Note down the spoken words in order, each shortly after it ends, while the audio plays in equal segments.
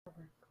You're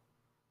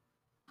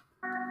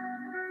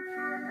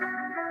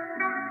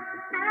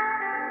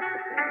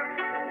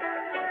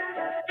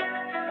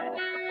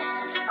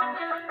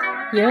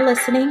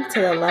listening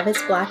to the Love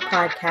is Black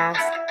podcast,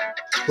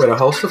 where the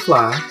hosts are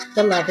fly,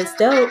 the love is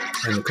dope,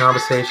 and the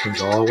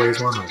conversation's always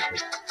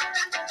 100.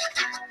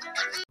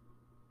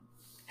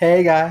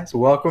 Hey guys,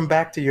 welcome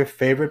back to your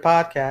favorite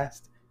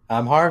podcast.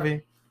 I'm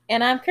Harvey.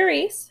 And I'm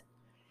Carice.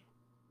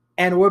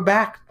 And we're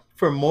back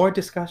for more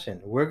discussion.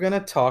 We're going to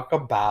talk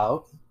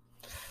about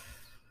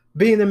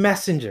being the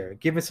messenger,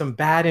 giving some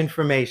bad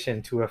information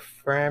to a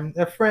friend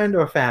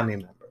or family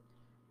member.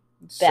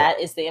 That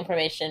is the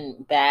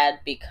information bad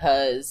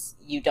because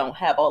you don't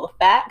have all the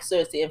facts, or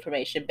is the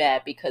information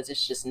bad because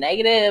it's just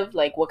negative?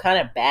 Like, what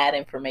kind of bad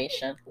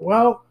information?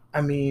 Well,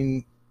 I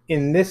mean,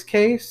 in this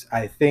case,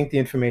 I think the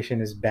information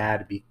is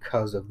bad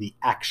because of the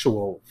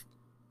actual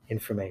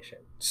information.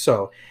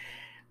 So,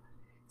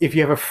 if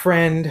you have a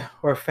friend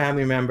or a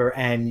family member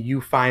and you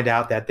find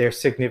out that their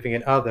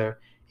significant other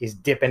is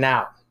dipping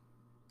out,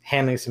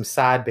 handling some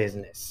side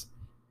business,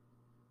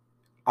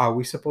 are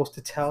we supposed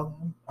to tell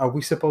them? Are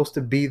we supposed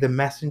to be the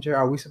messenger?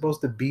 Are we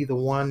supposed to be the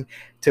one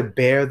to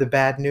bear the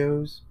bad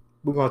news?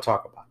 We're going to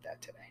talk about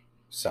that today.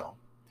 So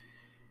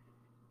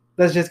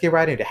let's just get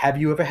right into it. Have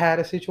you ever had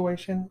a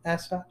situation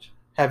as such?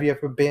 Have you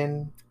ever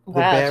been the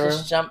bearer?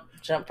 Just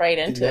jump right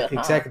into it.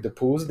 Exactly. The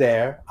pool's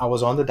there. I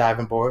was on the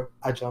diving board.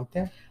 I jumped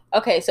in.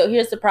 Okay, so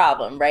here's the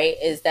problem, right?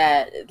 Is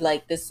that,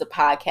 like, this is a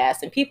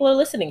podcast and people are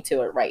listening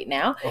to it right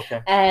now.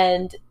 Okay.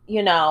 And,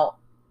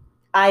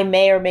 I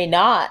may or may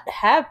not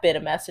have been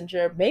a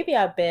messenger. Maybe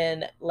I've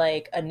been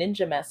like a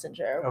ninja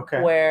messenger,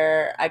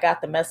 where I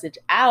got the message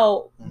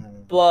out,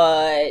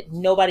 but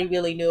nobody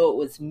really knew it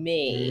was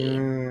me.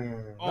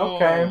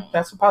 Okay,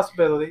 that's a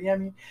possibility. I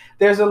mean,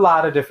 there's a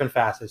lot of different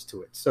facets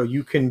to it. So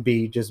you can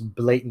be just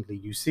blatantly,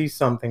 you see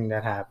something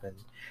that happened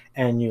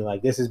and you're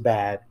like, this is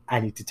bad, I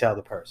need to tell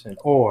the person.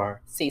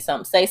 Or see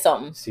something, say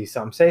something. See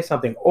something, say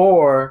something.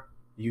 Or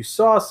you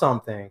saw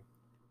something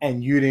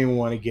and you didn't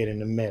want to get in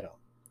the middle.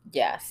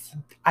 Yes.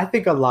 I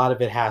think a lot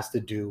of it has to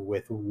do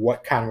with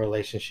what kind of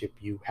relationship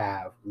you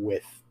have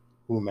with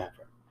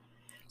whomever.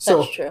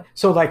 That's true.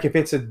 So like if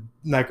it's a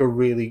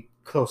really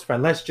close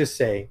friend, let's just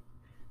say,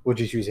 we'll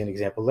just use an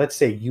example. Let's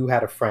say you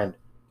had a friend,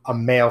 a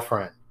male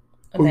friend,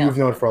 who you've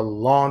known for a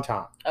long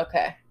time.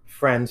 Okay.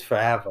 Friends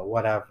forever,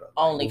 whatever.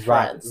 Only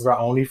friends. Right,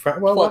 only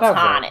friends. Well,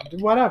 platonic.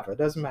 Whatever. It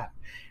doesn't matter.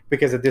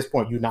 Because at this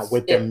point, you're not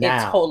with them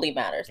now. It totally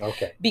matters.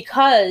 Okay.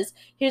 Because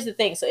here's the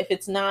thing. So if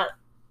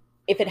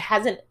it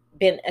hasn't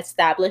been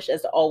established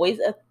as always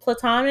a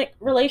platonic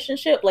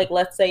relationship, like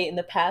let's say in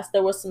the past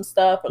there was some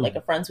stuff, or like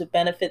a friends with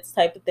benefits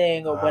type of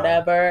thing, or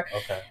whatever,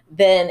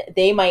 then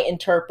they might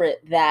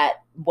interpret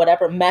that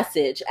whatever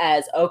message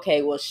as,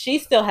 okay, well, she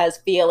still has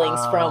feelings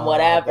from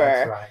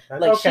whatever.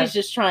 That's right. She's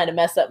just trying to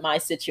mess up my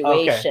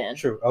situation. Okay,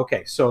 true.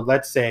 Okay, so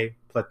let's say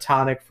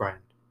platonic friend,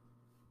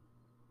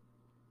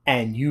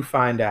 and you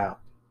find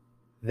out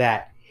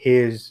that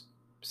his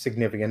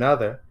significant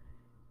other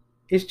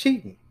is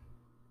cheating,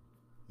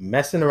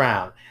 messing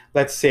around.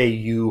 Let's say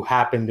you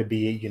happen to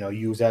be,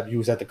 you was at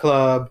the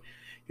club,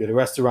 you're at the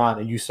restaurant,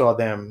 and you saw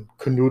them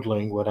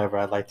canoodling, whatever.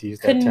 I'd like to use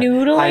that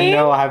canoodling term. I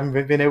know I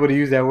haven't been able to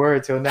use that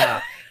word till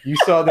now. You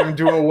saw them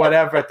doing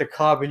whatever at the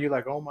club, and you're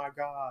like, oh my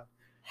God,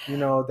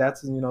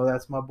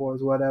 that's my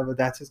boy's whatever.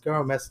 That's his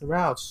girl messing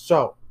around.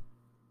 So,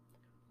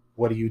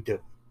 what do you do?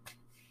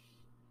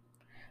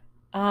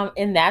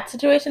 In that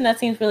situation, that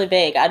seems really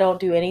vague. I don't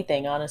do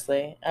anything,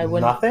 honestly. I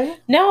wouldn't. Nothing?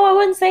 No, I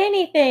wouldn't say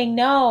anything.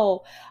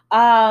 No.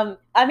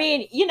 I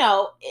mean,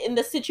 in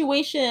the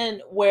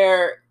situation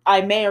where I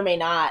may or may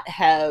not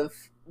have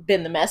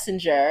been the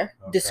messenger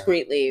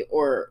discreetly,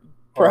 or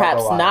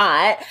perhaps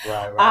not,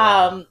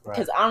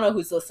 because I don't know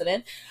who's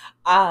listening.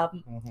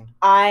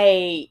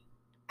 I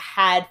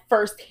had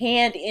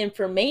firsthand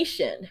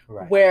information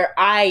where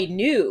I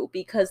knew,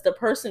 because the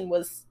person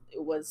was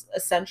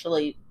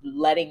essentially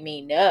letting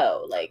me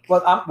know, like,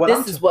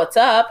 this is what's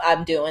up,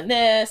 I'm doing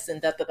this,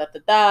 and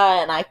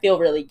and I feel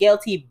really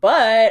guilty,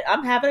 but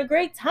I'm having a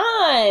great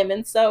time,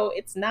 and so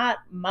it's not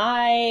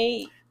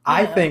my...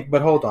 I think,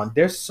 but hold on,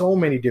 there's so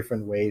many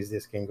different ways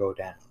this can go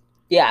down.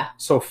 Yeah.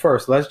 So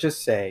first, let's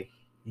just say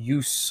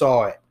you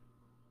saw it,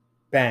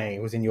 bang,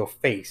 it was in your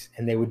face,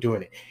 and they were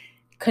doing it.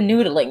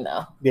 Canoodling,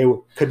 though. They were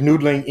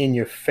canoodling in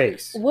your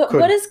face.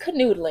 What is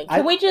canoodling?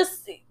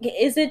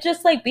 Is it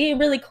just like being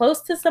really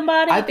close to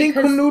somebody? I think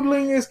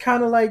canoodling is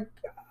kind of like,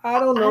 I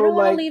don't know. I don't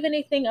want to leave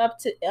anything up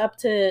to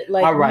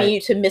me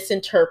to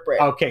misinterpret.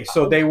 Okay,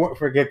 so they won't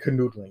forget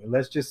canoodling.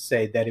 Let's just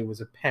say that it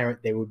was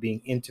apparent they were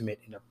being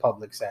intimate in a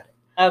public setting.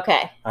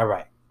 Okay. All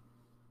right.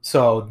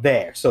 So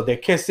they're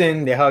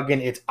kissing, they're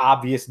hugging. It's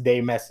obvious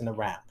they messing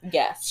around.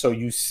 Yes. So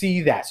you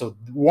see that. So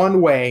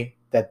one way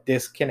that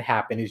this can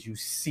happen is you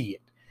see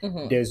it.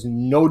 Mm-hmm. There's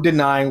no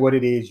denying what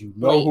it is. You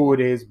know who it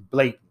is,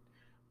 blatant.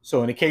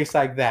 So in a case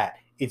like that,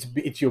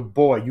 it's your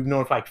boy. You've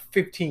known for like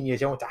 15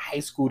 years. You went to high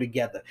school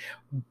together.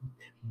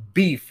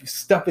 Beef,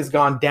 stuff has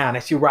gone down.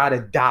 That's your ride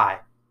or die.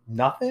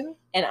 Nothing?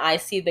 and I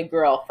see the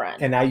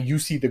girlfriend. And now you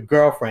see the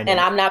girlfriend. And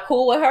I'm not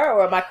cool with her,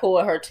 or am I cool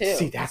with her too?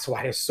 See, that's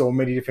why there's so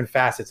many different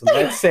facets.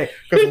 Let's say,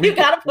 because you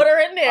gotta put her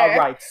in there. All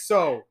right,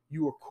 so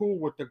you were cool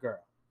with the girl.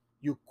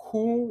 You're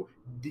cool.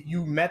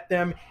 You met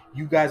them.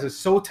 You guys are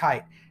so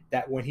tight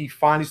that when he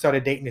finally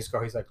started dating this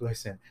girl, he's like,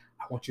 listen,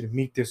 I want you to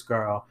meet this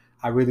girl.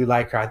 I really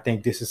like her. I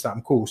think this is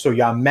something cool. So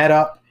y'all met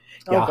up.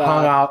 Y'all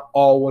hung out.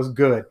 All was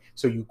good.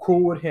 So you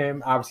cool with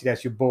him. Obviously,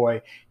 that's your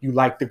boy. You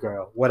like the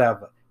girl.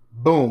 Whatever.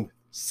 Boom.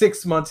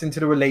 6 months into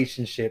the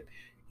relationship,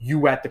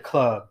 you at the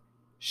club.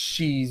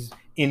 She's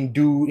in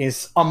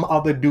some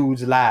other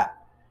dude's lap.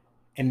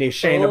 And they're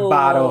sharing a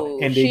bottle.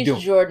 And they do.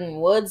 She's Jordan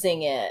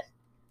Woodsing it.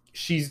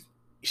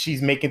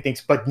 She's making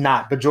things, but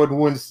Jordan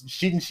Woods.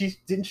 Didn't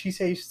she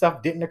say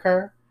stuff didn't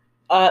occur?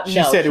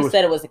 She said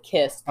it was a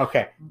kiss.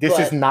 Okay, this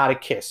is not a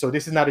kiss. So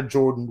this is not a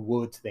Jordan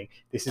Woods thing.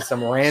 This is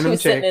some random chick. She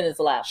was sitting in his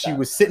lap. She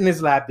was sitting in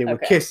his lap. They were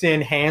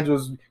kissing. Hands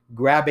was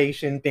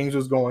grabation. Things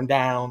was going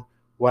down.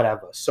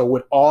 Whatever. So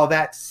with all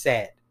that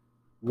said,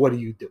 what do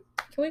you do?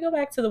 Can we go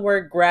back to the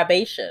word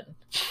grabation?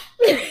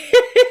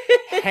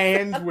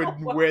 Hands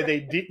where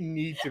they didn't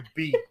need to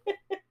be.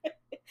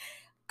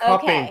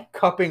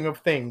 Cupping of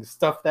things,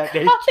 stuff that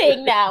they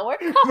cupping now.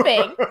 We're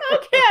cupping.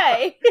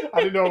 Okay.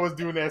 I didn't know I was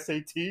doing the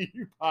SAT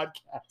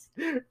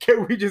podcast.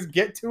 Can we just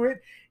get to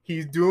it?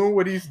 He's doing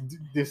what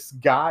this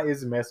guy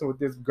is messing with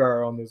this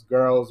girl, and this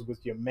girl's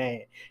with your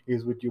man,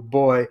 he's with your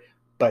boy,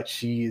 but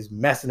she is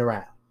messing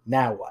around.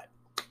 Now what?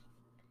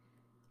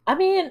 I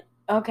mean,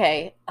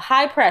 okay,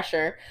 high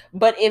pressure,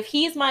 but if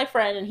he's my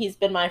friend and he's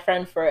been my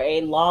friend for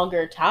a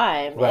longer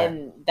time, right,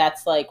 and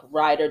that's like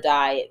ride or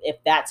die, if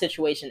that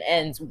situation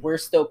ends, we're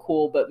still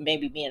cool, but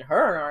maybe me and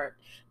her aren't,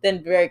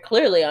 then very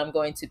clearly I'm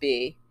going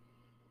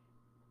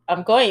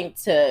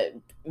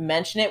to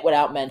mention it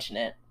without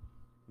mentioning it.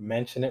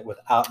 Mention it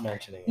without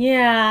mentioning it.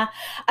 Yeah.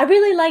 I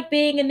really like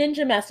being a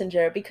ninja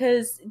messenger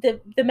because the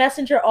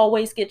messenger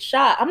always gets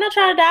shot. I'm not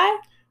trying to die.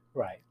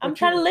 Right. I'm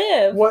trying to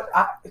live.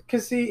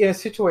 Because see, in a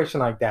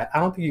situation like that, I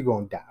don't think you're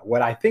going to die.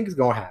 What I think is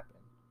going to happen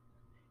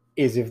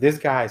is if this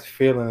guy is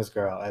feeling this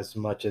girl as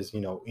much as,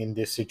 in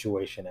this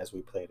situation as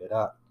we played it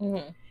up,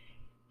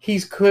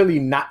 he's clearly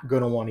not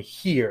going to want to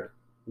hear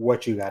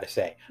what you got to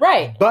say.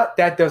 Right. But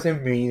that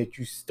doesn't mean that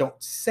you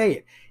don't say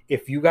it.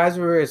 If you guys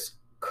were as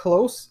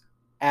close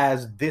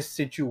as this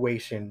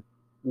situation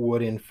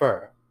would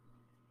infer,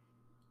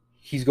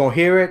 he's going to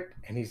hear it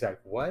and he's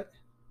like, what?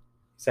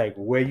 It's like,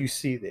 where you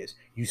see this?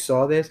 You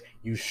saw this?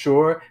 You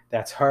sure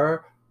that's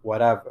her?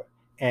 Whatever.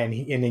 And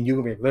then you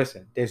can be like,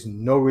 listen, there's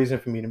no reason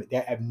for me I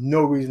have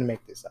no reason to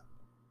make this up.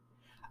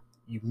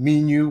 We've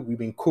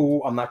been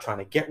cool. I'm not trying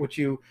to get with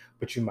you,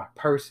 but you're my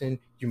person,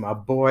 you're my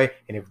boy.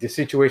 And if the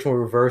situation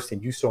were reversed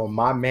and you saw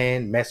my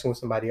man messing with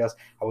somebody else,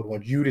 I would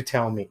want you to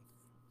tell me.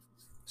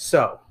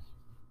 So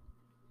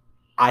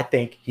I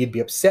think he'd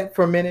be upset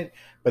for a minute,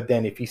 but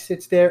then if he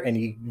sits there and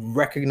he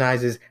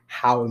recognizes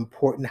how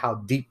important, how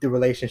deep the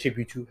relationship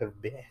you two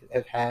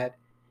have had,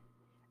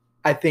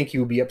 I think he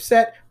would be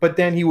upset, but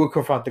then he would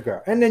confront the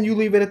girl. And then you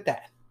leave it at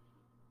that.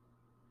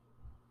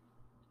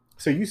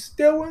 So you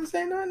still wouldn't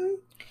say nothing?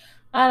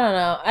 I don't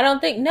know. I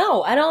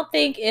don't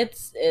think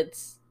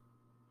it's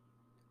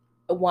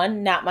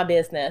one, not my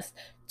business.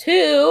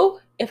 Two,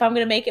 if I'm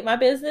going to make it my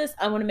business,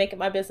 I'm going to make it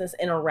my business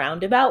in a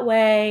roundabout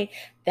way.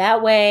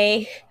 That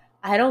way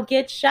I don't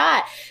get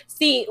shot.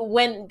 See,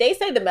 when they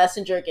say the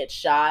messenger gets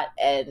shot,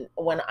 and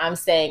when I'm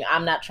saying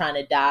I'm not trying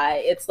to die,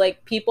 it's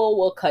like people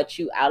will cut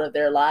you out of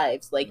their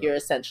lives. Like you're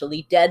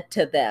essentially dead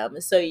to them.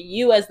 So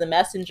you as the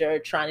messenger are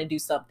trying to do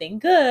something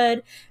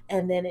good,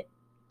 and then it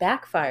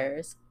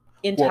backfires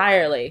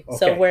entirely. Well,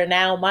 okay. So where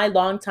now my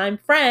longtime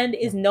friend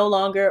is no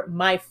longer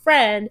my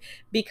friend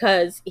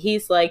because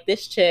he's like,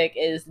 this chick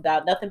is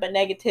about nothing but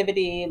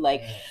negativity.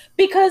 Like,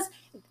 because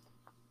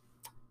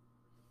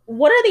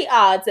what are the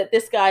odds that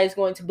this guy is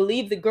going to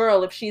believe the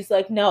girl if she's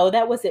like, no,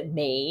 that wasn't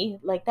me.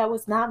 Like, that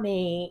was not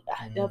me.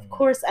 Of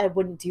course I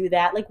wouldn't do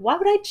that. Like, why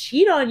would I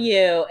cheat on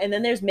you? And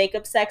then there's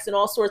makeup sex and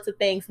all sorts of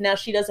things. Now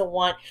she doesn't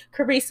want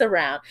Carice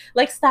around.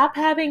 Like, stop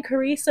having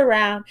Carice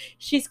around.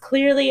 She's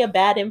clearly a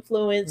bad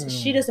influence.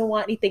 She doesn't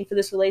want anything for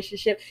this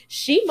relationship.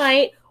 She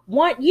might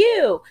want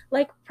you.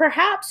 Like,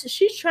 perhaps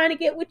she's trying to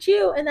get with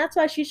you, and that's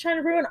why she's trying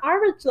to ruin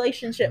our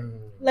relationship.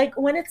 Like,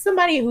 when it's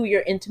somebody who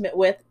you're intimate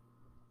with,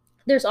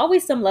 there's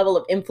always some level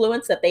of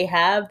influence that they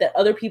have that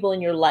other people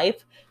in your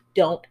life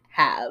don't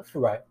have.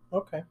 Right.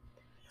 Okay.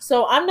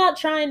 So I'm not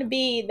trying to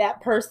be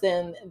that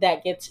person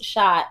that gets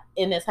shot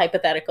in this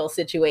hypothetical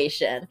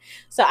situation.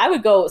 So I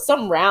would go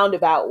some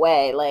roundabout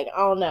way. Like, I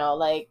don't know,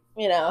 like,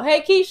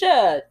 hey,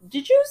 Keisha,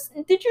 did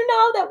you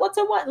know that what's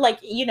a what? Like,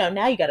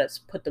 now you got to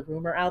put the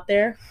rumor out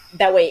there.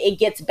 That way it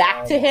gets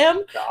back to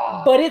him.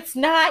 But it's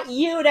not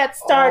you that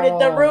started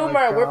the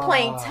rumor. We're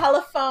playing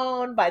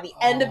telephone by the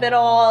end of it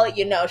all.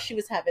 She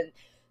was having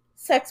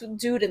sex with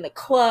dude in the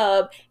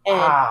club.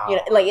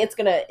 And, like, it's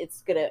gonna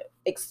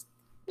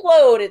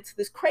explode into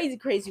this crazy,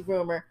 crazy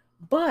rumor.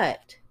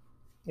 But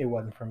it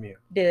wasn't from you.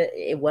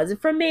 It wasn't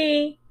from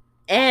me.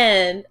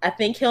 And I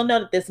think he'll know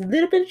that there's a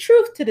little bit of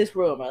truth to this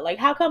rumor. Like,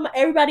 how come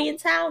everybody in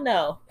town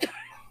know?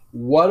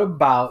 What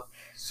about,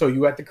 so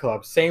you at the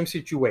club, same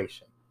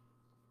situation.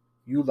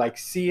 You like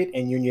see it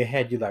and you in your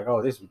head, you're like,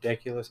 oh, this is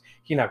ridiculous.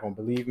 He's not going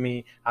to believe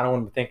me. I don't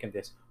want him thinking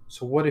this.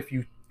 So what if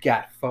you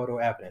got photo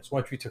evidence?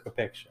 What if you took a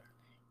picture?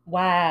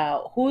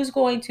 Wow. Who's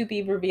going to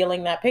be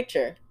revealing that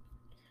picture?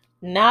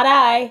 Not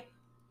I.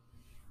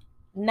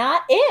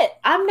 Not it.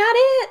 I'm not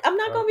it. I'm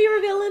not going to be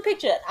revealing the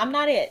picture. I'm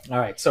not it. All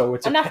right. So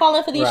I'm not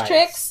falling for these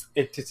tricks.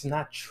 It's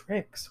not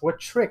tricks. What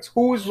tricks?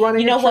 Who's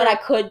running? You know what I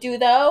could do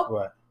though?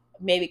 What?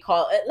 Maybe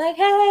call it like,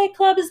 hey,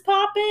 club is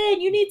popping.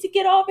 You need to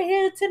get over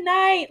here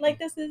tonight. Like,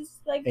 this is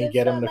like, and this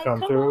get them to like,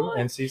 come through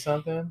and see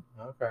something.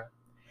 Okay.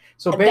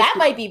 So that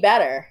might be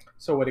better.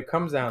 So what it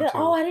comes down to?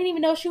 Oh, I didn't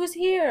even know she was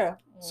here.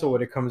 So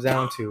what it comes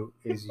down to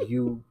is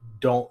you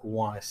don't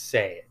want to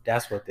say it.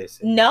 That's what this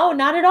is. No,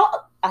 not at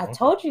all. I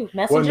told you,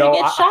 messenger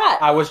gets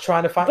shot. I was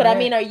trying to find. But I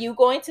mean, are you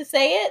going to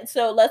say it?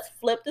 So let's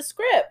flip the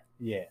script.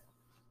 Yeah.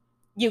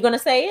 You're gonna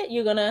say it.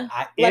 You're gonna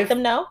let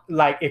them know.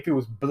 Like if it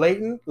was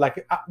blatant,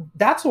 like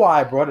that's why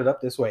I brought it up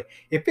this way.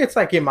 If it's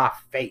like in my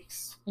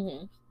face,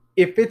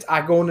 if it's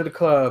I go into the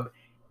club,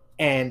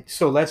 and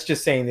so let's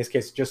just say in this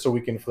case, just so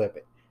we can flip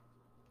it,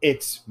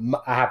 it's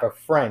I have a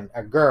friend,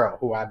 a girl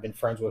who I've been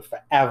friends with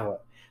forever.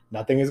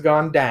 Nothing has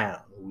gone down.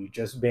 We've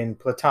just been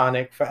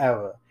platonic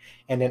forever.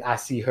 And then I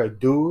see her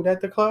dude at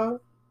the club,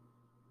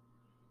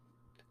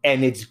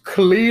 and it's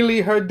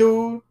clearly her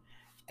dude.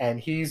 And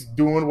he's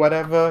doing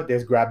whatever.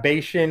 There's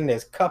grabation,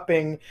 there's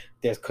cupping,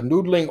 there's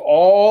canoodling.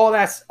 All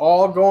that's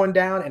all going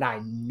down. And I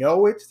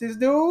know it's this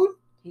dude.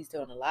 He's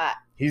doing a lot.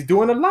 He's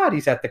doing a lot.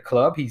 He's at the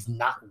club. He's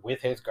not with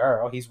his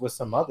girl. He's with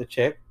some other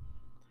chick.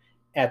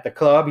 At the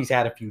club, he's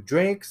had a few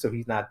drinks, so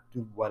he's not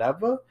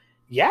whatever.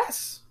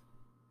 Yes.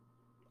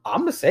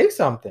 I'm going to say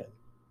something.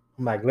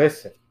 I'm like,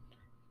 listen,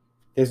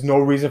 there's no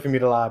reason for me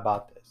to lie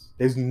about this.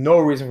 There's no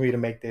reason for me to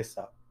make this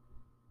up.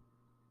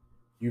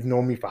 You've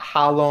known me for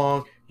how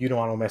long? You know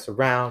I don't mess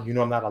around. You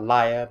know I'm not a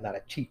liar, not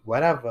a cheat,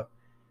 whatever.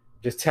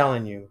 Just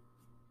telling you,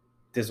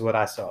 this is what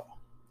I saw.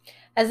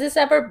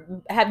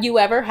 Have you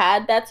ever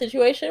had that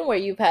situation where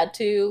you've had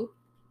to?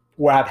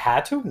 Where I've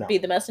had to? No. Be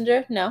the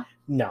messenger? No.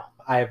 No,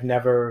 I have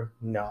never,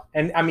 no.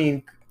 And I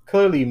mean,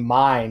 clearly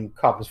mine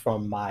comes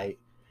from I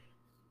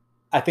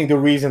think the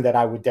reason that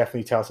I would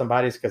definitely tell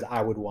somebody is because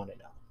I would want to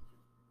know.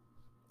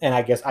 And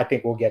I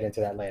think we'll get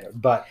into that later.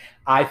 But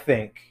I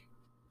think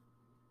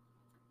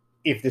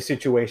if the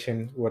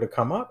situation were to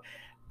come up,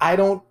 I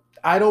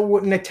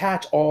wouldn't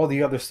attach all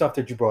the other stuff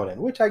that you brought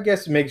in, which I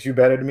guess makes you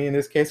better to me in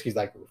this case. He's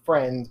like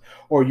friends,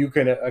 or you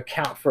can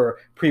account for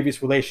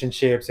previous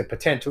relationships and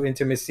potential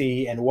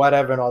intimacy and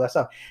whatever and all that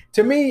stuff.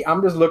 To me,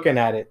 I'm just looking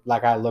at it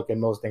like I look at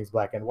most things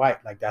black and white.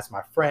 Like that's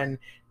my friend,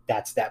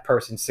 that's that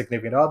person's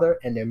significant other,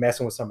 and they're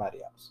messing with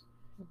somebody else.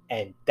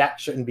 And that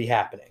shouldn't be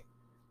happening.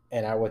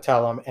 And I would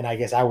tell them, and I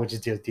guess I would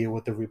just deal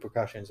with the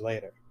repercussions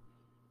later.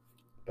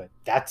 But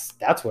that's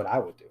what I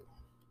would do.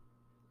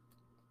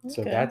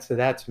 Okay. So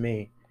that's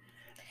me.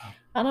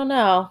 I don't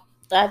know.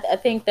 I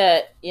think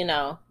that,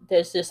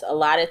 there's just a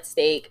lot at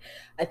stake.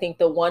 I think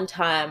the one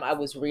time I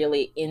was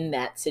really in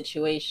that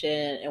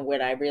situation and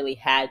when I really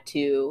had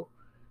to,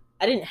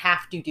 I didn't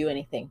have to do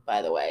anything,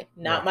 by the way.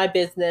 Not my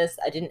business.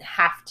 I didn't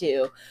have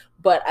to.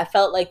 But I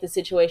felt like the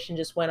situation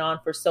just went on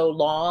for so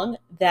long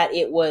that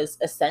it was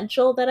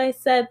essential that I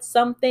said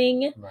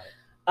something. Right.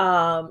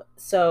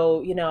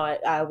 So,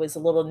 I was a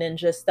little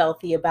ninja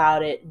stealthy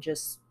about it and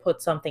just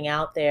put something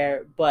out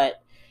there.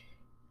 But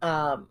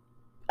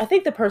I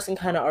think the person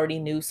kind of already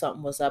knew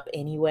something was up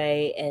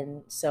anyway.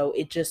 And so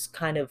it just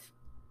kind of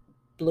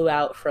blew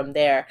out from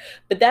there.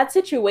 But that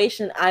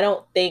situation, I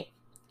don't think,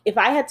 if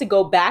I had to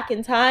go back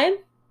in time,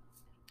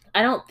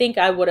 I don't think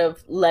I would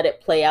have let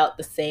it play out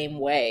the same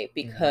way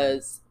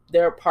because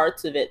there are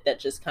parts of it that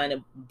just kind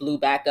of blew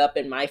back up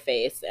in my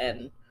face.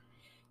 And,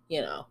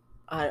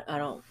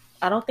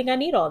 I don't think I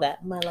need all that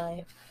in my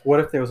life. What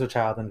if there was a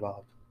child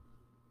involved?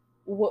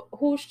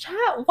 Whose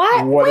child?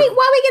 Why? Why we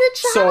get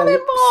a child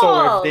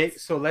involved?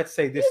 So let's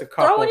say this a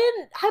couple. Throw it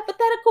in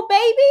hypothetical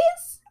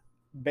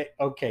babies.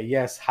 Okay,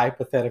 yes,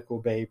 hypothetical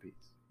babies.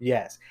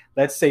 Yes,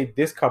 let's say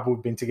this couple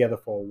have been together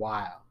for a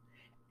while,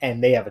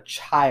 and they have a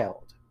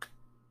child,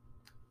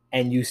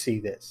 and you see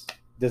this.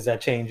 Does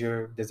that change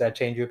your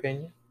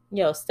opinion?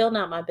 Yo, still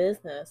not my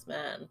business,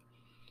 man.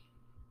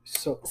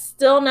 So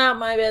still not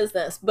my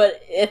business.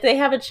 But if they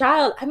have a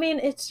child, I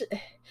mean,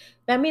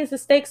 that means the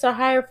stakes are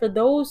higher for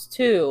those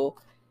two.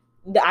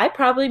 I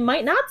probably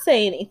might not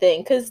say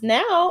anything because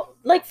now,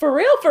 like for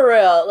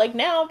real, like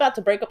now I'm about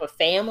to break up a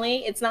family.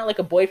 It's not like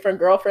a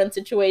boyfriend-girlfriend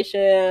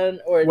situation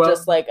or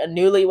just like a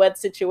newlywed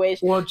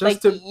situation. Well,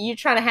 you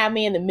trying to have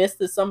me in the midst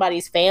of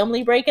somebody's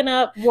family breaking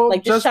up. Well,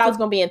 like this child's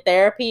going to be in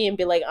therapy and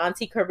be like,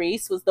 Auntie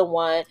Carice was the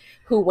one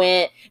who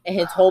went and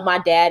had told my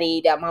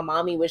daddy that my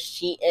mommy was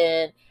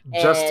cheating.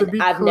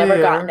 And I've never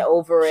gotten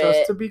over it.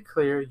 Just to be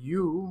clear,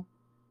 you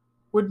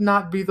would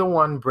not be the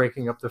one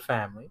breaking up the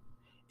family.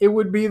 it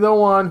would be the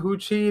one who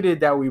cheated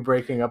that we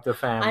breaking up the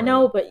family. I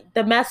know, but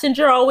the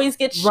messenger always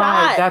gets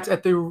Right, shot. that's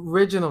at the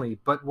originally.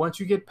 But once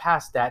you get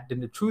past that, then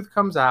the truth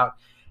comes out,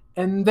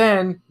 and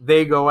then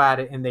they go at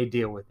it and they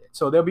deal with it.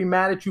 So they'll be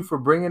mad at you for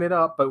bringing it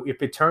up, but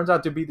if it turns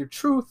out to be the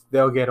truth,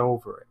 they'll get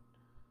over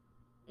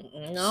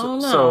it. No.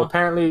 So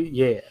apparently,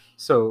 yeah.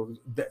 So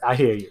I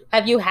hear you.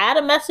 Have you had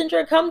a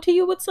messenger come to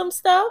you with some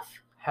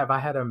stuff? Have I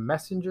had a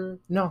messenger?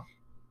 No.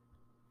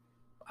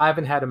 I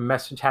haven't had a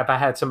message. Have I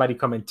had somebody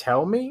come and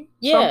tell me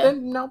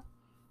something? No.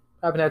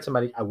 I haven't had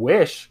somebody. I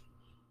wish.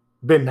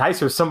 Been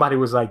nice if somebody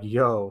was like,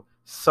 yo,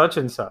 such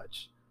and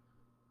such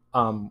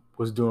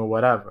was doing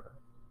whatever.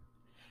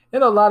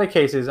 In a lot of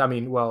cases, I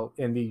mean, well,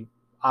 in the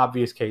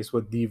obvious case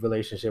with the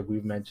relationship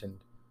we've mentioned,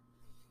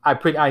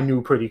 I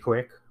knew pretty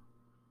quick.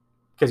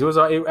 Because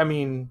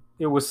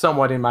it was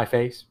somewhat in my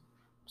face.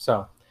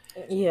 So.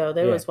 Yeah,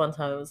 there was one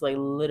time it was like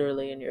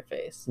literally in your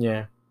face.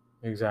 Yeah,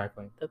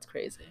 exactly. That's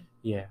crazy.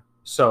 Yeah.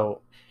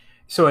 So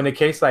in a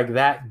case like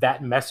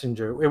that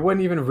messenger, it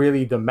wasn't even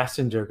really the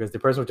messenger because the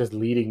person was just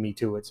leading me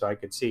to it so I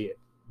could see it.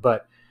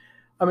 But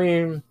I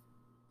mean,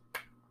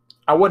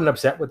 I wasn't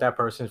upset with that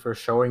person for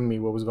showing me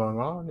what was going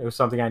on. It was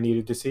something I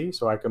needed to see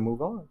so I could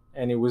move on.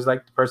 And it was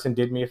like the person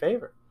did me a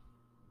favor.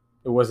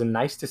 It wasn't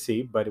nice to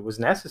see, but it was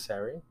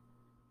necessary.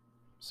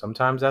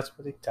 Sometimes that's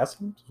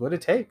what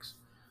it takes.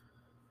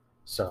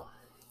 So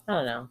I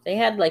don't know. They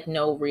had like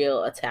no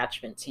real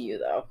attachment to you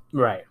though.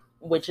 Right.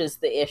 Which is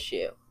the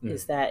issue,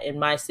 is that in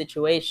my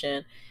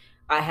situation,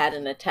 I had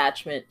an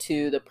attachment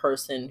to the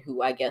person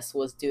who I guess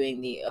was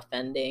doing the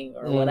offending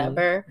or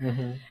whatever.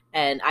 Mm-hmm.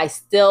 And I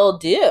still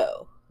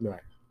do.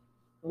 Right.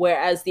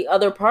 Whereas the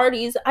other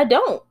parties, I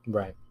don't.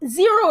 Right.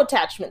 Zero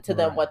attachment to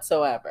them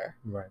whatsoever.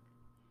 Right.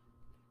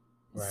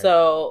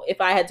 So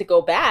if I had to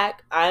go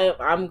back,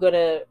 I'm going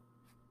to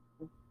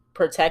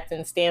protect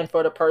and stand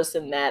for the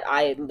person that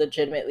I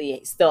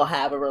legitimately still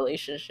have a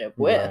relationship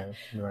with.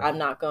 Right. I'm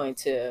not going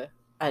to...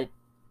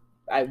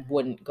 I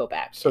wouldn't go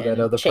back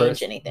and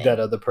change anything. That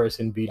other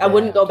person be. I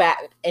wouldn't go back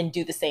and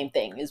do the same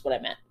thing. Is what I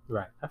meant.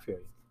 Right, I feel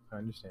you. I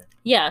understand.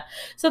 Yeah.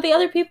 So the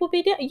other people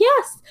be damned.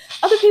 Yes,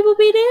 other people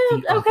be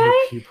damned. Okay. Other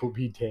people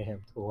be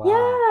damned. Wow.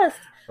 Yes.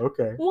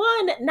 Okay.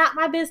 One, not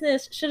my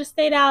business. Should have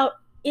stayed out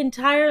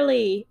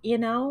entirely. You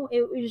know,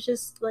 it was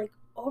just like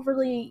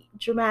overly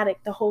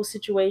dramatic, the whole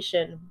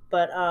situation.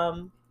 But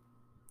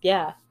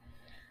yeah.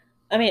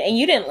 I mean, and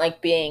you didn't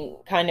like being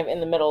kind of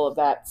in the middle of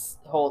that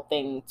whole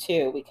thing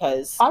too,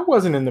 because I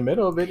wasn't in the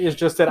middle of it. It's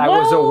just that I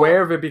was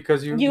aware of it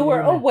because you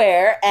were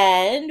aware,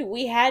 and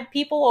we had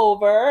people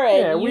over,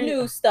 and you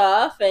knew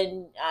stuff,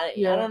 and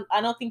I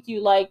don't think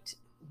you liked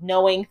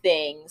knowing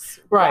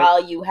things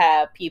while you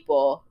have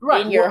people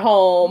in your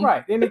home.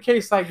 Right. In a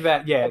case like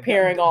that, yeah,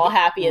 appearing all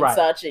happy and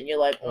such, and you're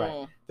like,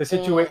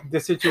 the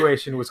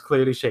situation was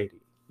clearly shady.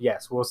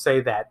 Yes, we'll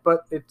say that,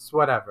 but it's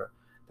whatever.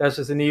 That's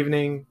just an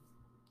evening.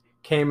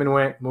 Came and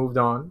went, moved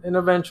on, and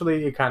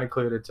eventually it kind of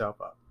cleared itself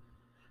up.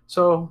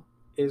 So,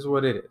 is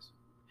what it is.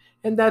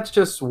 And that's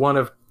just one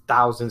of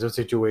thousands of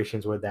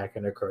situations where that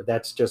can occur.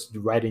 That's just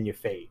right in your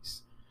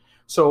face.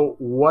 So,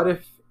 what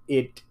if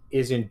it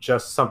isn't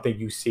just something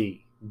you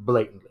see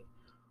blatantly?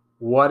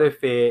 What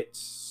if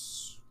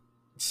it's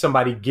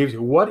somebody gives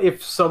you? What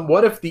if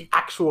the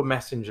actual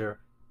messenger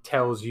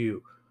tells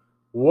you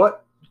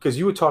what? Because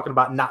you were talking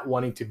about not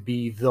wanting to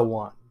be the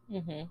one.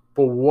 Mm-hmm.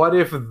 But what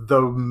if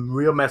the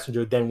real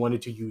messenger then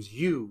wanted to use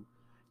you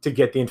to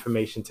get the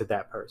information to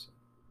that person?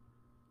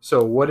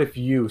 So what if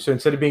so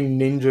instead of being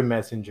ninja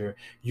messenger,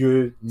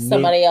 you're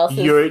somebody else's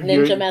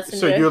ninja messenger?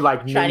 So you're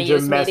like trying to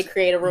use me to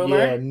create a rumor?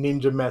 Yeah,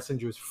 ninja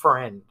messenger's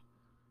friend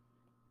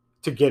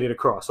to get it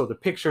across. So the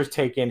picture's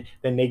taken,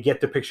 then they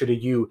get the picture to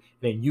you,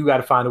 and then you got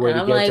to find a way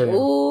to get to them.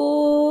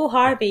 Ooh,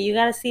 Harvey, you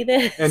got to see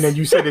this. And then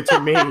you send it to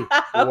me.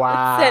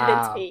 Wow. Send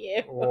it to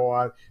you.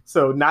 Wow.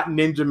 So not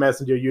ninja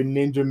messenger, you're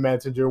ninja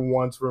messenger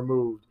once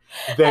removed.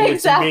 Then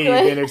it's me,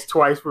 then it's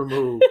twice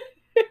removed.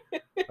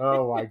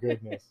 Oh my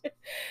goodness.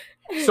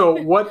 So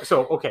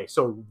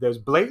there's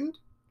blatant,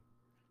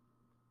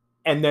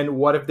 and then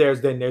what if there's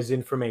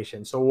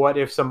information? So what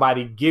if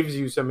somebody gives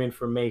you some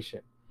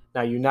information?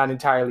 Now you're not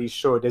entirely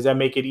sure. Does that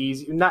make it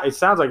easy? It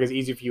sounds like it's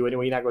easy for you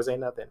anyway. You're not gonna say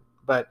nothing.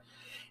 But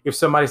if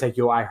somebody's like,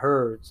 "Yo, I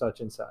heard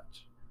such and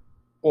such,"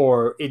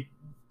 or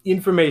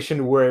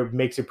information where it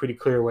makes it pretty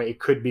clear where it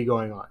could be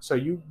going on. So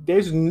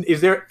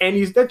is there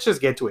any? Let's just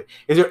get to it.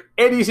 Is there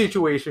any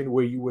situation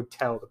where you would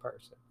tell the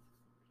person?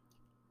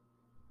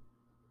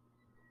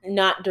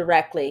 Not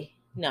directly.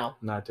 No.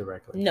 Not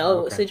directly.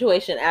 No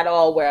situation at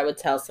all where I would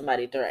tell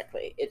somebody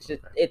directly. It's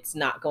just it's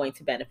not going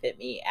to benefit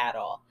me at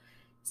all.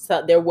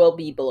 So there will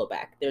be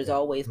blowback. There's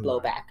always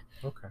blowback.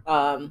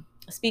 Okay.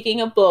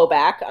 Speaking of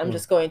blowback, I'm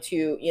just going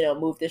to,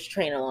 move this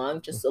train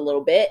along just a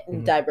little bit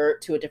and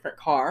divert to a different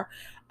car.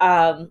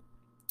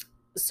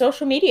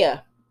 Social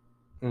media.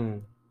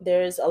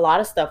 There's a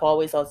lot of stuff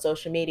always on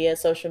social media.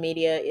 Social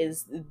media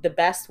is the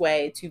best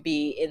way to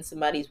be in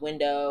somebody's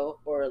window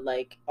or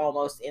like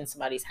almost in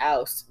somebody's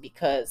house,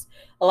 because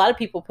a lot of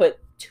people put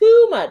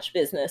too much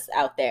business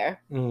out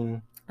there.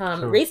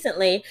 True.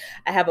 Recently,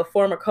 I have a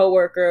former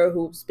coworker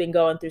who's been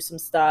going through some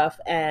stuff,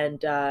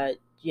 and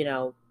you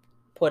know,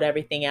 put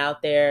everything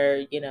out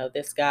there. You know,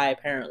 this guy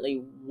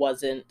apparently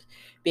wasn't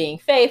being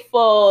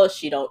faithful.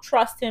 She don't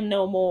trust him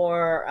no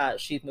more.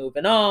 She's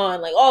moving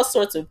on. Like all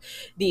sorts of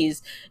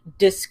these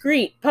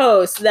discreet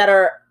posts that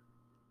are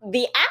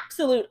the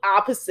absolute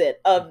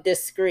opposite of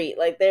discreet.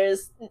 Like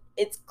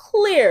it's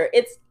clear,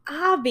 it's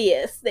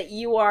obvious that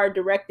you are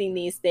directing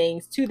these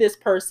things to this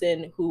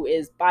person who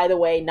is, by the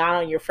way, not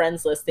on your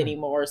friends list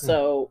anymore.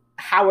 So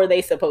how are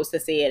they supposed to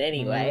see it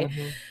anyway?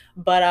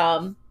 But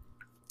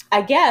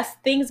I guess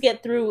things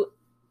get through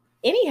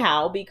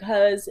anyhow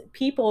because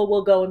people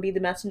will go and be the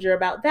messenger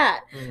about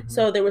that.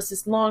 So there was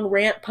this long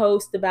rant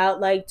post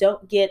about like,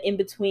 don't get in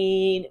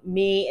between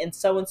me and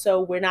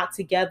so we're not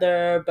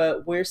together,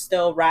 but we're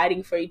still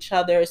riding for each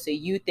other. So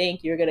you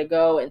think you're gonna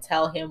go and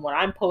tell him what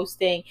I'm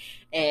posting,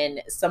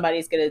 and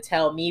somebody's gonna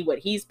tell me what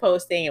he's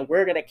posting, and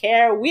we're gonna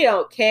care? We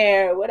don't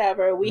care.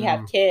 Whatever. We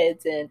have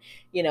kids, and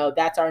you know,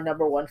 that's our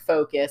number one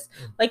focus.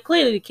 Like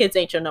clearly the kids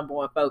ain't your number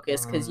one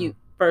focus, because you,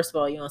 first of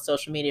all, you're on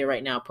social media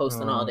right now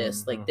posting all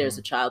this. Like there's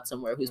a child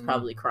somewhere who's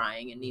probably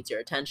crying and needs your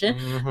attention.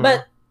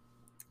 But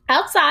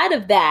outside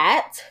of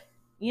that,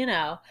 you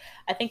know,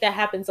 I think that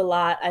happens a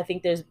lot. I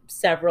think there's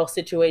several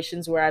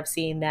situations where I've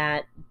seen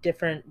that,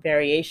 different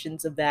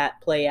variations of that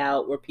play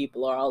out, where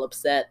people are all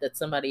upset that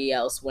somebody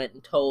else went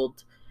and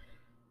told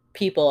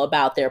people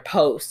about their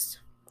posts.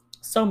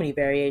 So many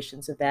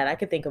variations of that. I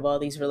could think of all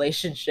these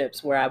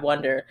relationships where I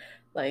wonder,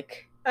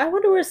 like, I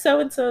wonder where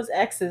so-and-so's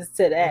ex is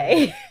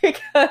today.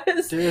 Because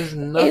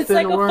it's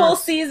like a full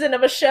season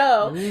of a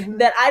show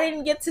that I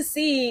didn't get to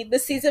see the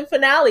season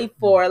finale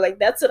for. Like,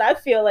 that's what I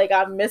feel like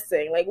I'm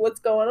missing. Like, what's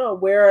going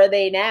on? Where are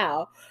they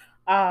now?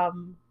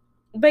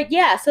 But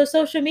yeah, so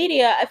social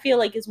media, I feel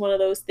like, is one of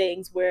those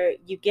things where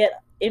you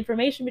get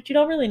information, but you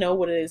don't really know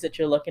what it is that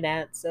you're looking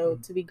at. So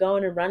to be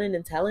going and running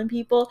and telling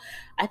people,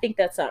 I think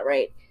that's not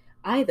right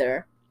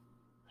either.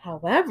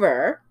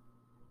 However,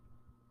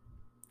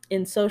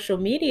 in social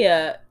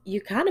media,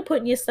 you're kind of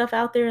putting your stuff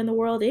out there in the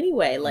world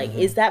anyway. Like,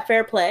 is that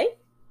fair play?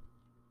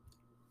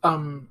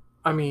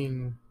 I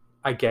mean,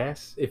 I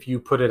guess if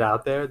you put it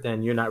out there,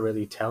 then you're not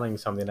really telling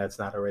something that's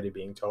not already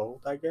being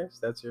told. I guess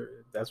that's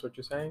what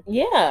you're saying.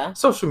 Yeah.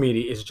 Social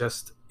media is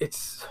just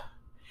it's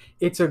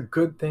a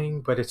good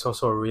thing, but it's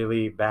also a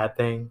really bad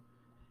thing.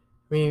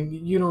 I mean,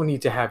 you don't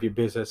need to have your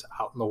business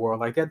out in the world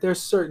like that.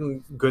 There's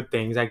certain good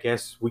things, I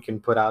guess, we can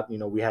put out. You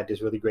know, we had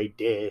this really great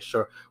dish,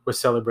 or we're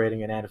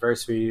celebrating an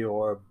anniversary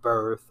or a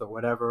birth or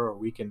whatever, or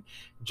we can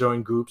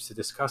join groups to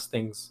discuss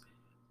things.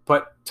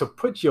 But to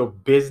put your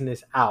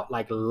business out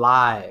like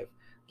live,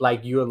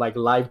 like you're like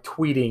live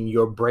tweeting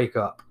your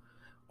breakup,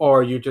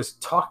 or you're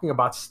just talking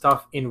about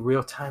stuff in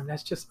real time,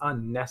 that's just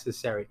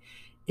unnecessary.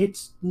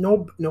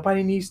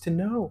 Nobody needs to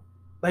know.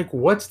 Like,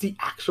 what's the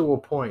actual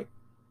point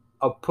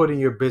of putting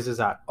your business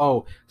out?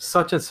 Oh,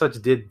 such and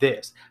such did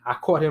this. I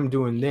caught him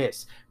doing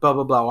this. Blah,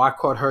 blah, blah. Or I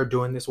caught her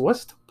doing this.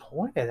 What's the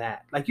point of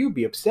that? Like, you'd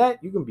be upset.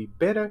 You can be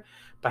bitter.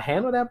 But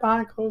handle that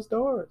behind closed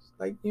doors.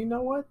 Like, you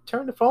know what?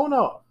 Turn the phone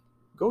off.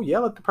 Go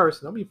yell at the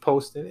person. Don't be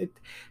posting it.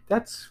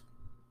 That's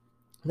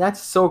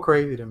so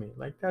crazy to me.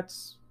 Like,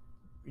 that's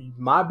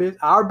my business.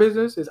 Our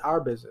business is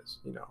our business.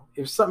 You know,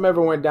 if something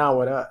ever went down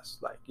with us,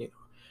 like, you know,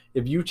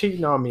 if you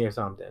cheating on me or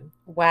something.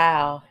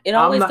 Wow. It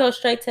always goes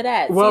straight to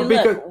that. Well, see,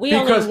 look, we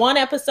only one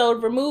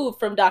episode removed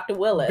from Dr.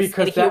 Willis.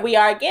 And here we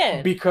are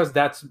again. Because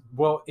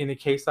in a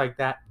case like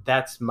that,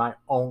 that's my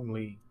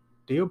only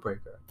deal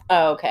breaker.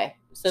 Oh, okay.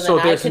 So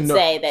then I could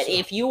say that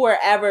if you were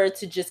ever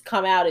to just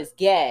come out as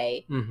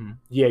gay,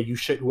 yeah, you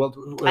should. Well,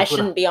 I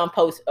shouldn't be on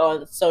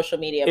social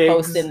media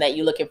posting that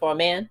you're looking for a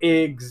man.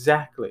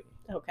 Exactly.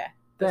 Okay.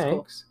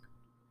 Thanks.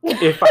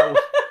 Cool. If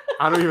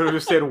I don't even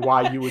understand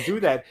why you would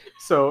do that.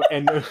 So,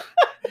 and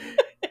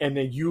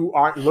then you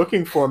aren't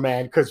looking for a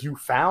man because you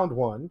found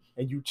one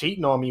and you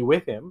cheating on me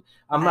with him.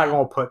 I'm not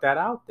going to put that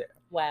out there.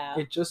 Wow.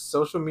 It just,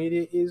 social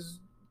media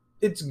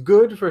it's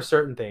good for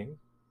certain things,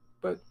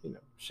 but, you know,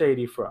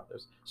 shady for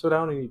others. So that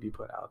only need to be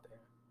put out there.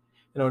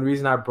 You know, the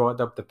reason I brought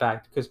up the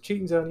fact, because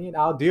cheating's on the end,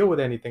 I'll deal with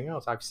anything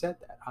else. I've said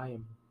that. I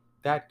am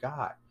that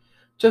guy.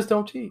 Just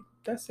don't cheat.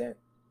 That's it.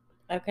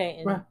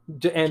 Okay.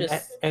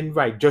 And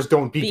right, just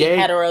don't be gay.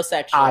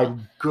 Heterosexual.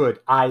 I'm good.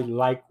 I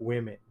like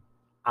women.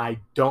 I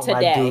don't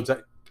like dudes.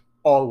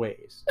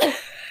 Always.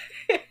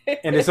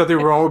 And there's nothing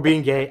wrong with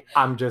being gay.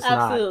 I'm just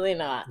absolutely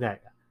not.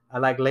 I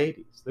like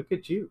ladies. Look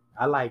at you.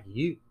 I like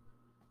you.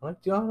 I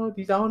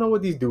don't know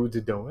what these dudes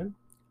are doing.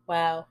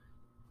 Wow.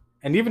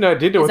 And even though I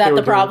did know what they were doing. Is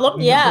that the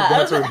problem? Yeah.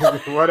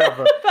 That's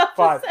whatever.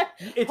 But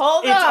it's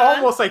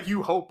almost like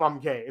you hope I'm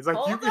gay. It's like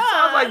it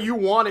sounds like you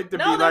want it to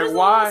be like,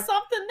 why?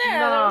 Something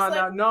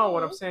there. No.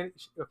 What I'm saying,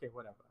 okay,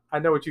 whatever. I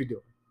know what you're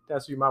doing.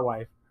 That's you, my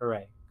wife.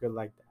 Hooray. Good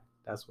like that.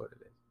 That's what it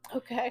is.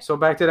 Okay. So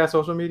back to that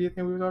social media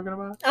thing we were talking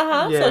about?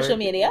 Yeah, social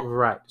media.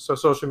 Right. So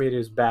social media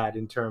is bad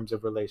in terms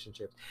of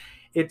relationships.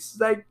 It's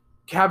like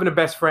having a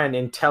best friend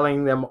and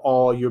telling them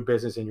all your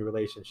business in your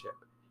relationship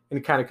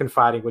and kind of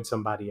confiding with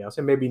somebody else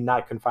and maybe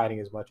not confiding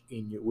as much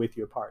with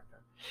your partner.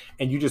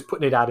 and you just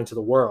putting it out into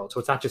the world. So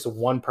it's not just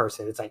one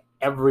person, it's like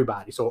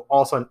everybody. So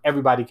all of a sudden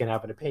everybody can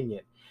have an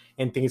opinion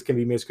and things can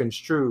be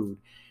misconstrued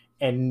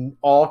and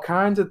all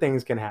kinds of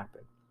things can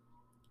happen.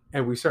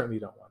 And we certainly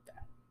don't want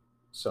that.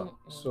 So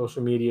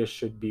social media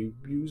should be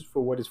used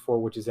for what it's for,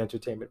 which is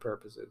entertainment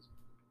purposes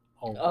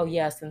only. Oh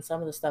yes, and some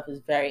of the stuff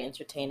is very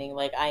entertaining.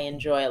 Like I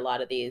enjoy a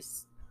lot of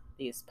these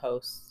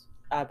posts.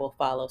 I will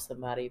follow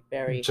somebody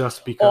very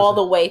just because all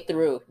the way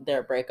through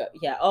their breakup.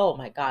 Yeah. Oh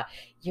my God.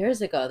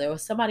 Years ago, there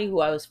was somebody who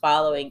I was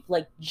following,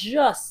 like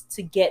just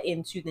to get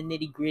into the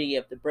nitty gritty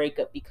of the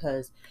breakup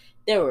because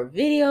there were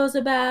videos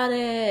about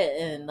it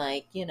and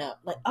like, you know,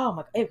 like, oh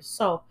my God, it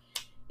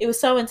was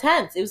so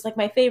intense. It was like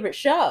my favorite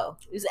show.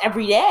 It was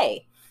every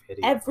day.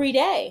 Every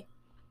day.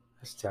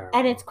 That's terrible.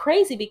 And it's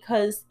crazy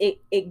because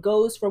it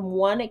goes from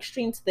one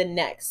extreme to the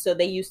next. So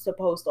they used to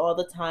post all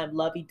the time,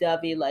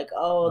 lovey-dovey, like,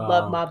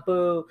 love my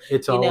boo.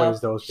 It's always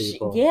those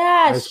people. She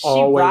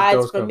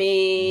rides for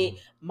me.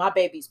 My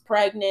baby's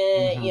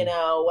pregnant, you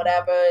know,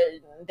 whatever.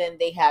 And then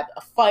they have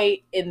a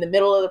fight in the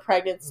middle of the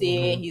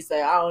pregnancy. He's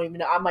like, I don't even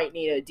know. I might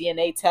need a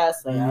DNA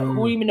test. Like,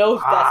 who even knows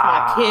if that's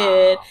my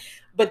kid?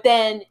 But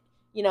then,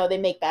 you know, they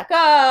make back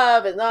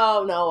up and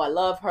no, I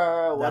love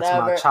her or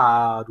whatever. That's my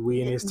child.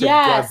 We in this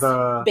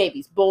together.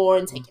 Baby's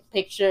born, taking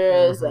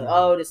pictures, like,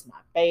 oh, this is my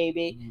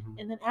baby.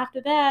 And then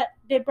after that,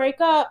 they break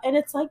up and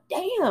it's like,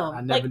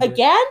 damn. Like,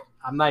 again?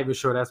 I'm not even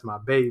sure that's my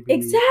baby.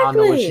 Exactly. I don't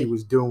know what she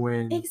was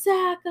doing.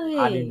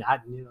 Exactly.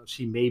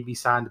 She maybe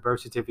signed the birth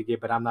certificate,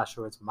 but I'm not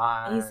sure it's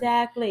mine.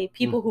 Exactly.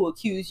 People who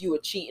accuse you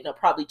of cheating are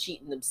probably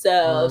cheating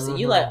themselves. And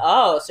you're like,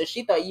 oh, so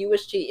she thought you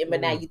was cheating,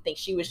 but now you think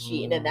she was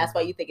cheating, and that's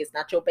why you think it's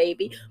not your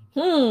baby.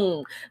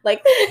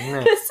 Like,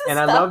 and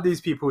I love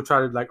these people who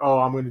try to like, oh,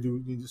 I'm going to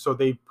do, so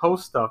they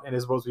post stuff and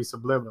it's supposed to be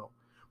subliminal.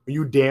 When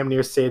you damn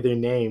near say their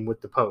name with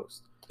the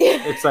post.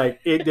 It's like,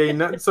 they're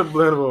nothing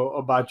subliminal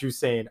about you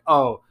saying,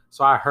 oh,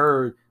 so I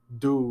heard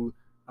dude,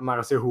 I'm not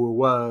going to say who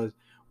it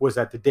was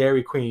at the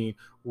Dairy Queen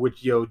with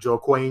Joe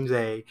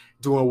Quainze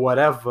doing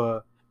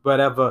whatever, but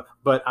I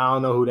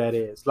don't know who that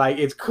is. Like,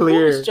 it's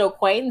clear. Who's Joe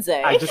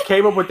Quainze? I just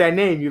came up with that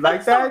name. You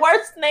like that? That's the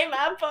worst name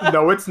ever.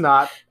 No, it's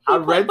not. I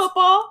read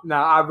football? No,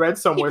 I read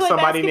somewhere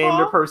somebody basketball?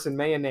 named the person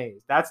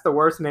Mayonnaise. That's the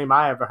worst name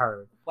I ever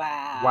heard.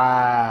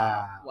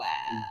 Wow.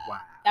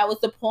 That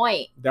was the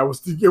point. That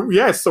was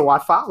yes. So I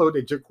followed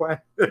it.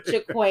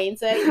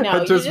 Jaquainze. No,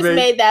 you just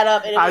made that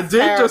up. And it was I did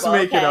terrible, just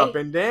make it up,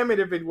 and damn it,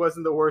 if it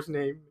wasn't the worst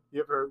name you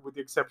ever heard, with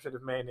the exception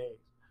of mayonnaise.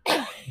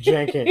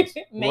 Jenkins.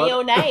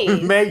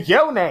 Mayonnaise.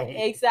 Mayonnaise.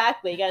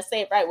 Exactly. You gotta say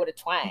it right with a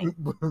twang.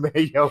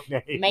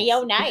 Mayonnaise.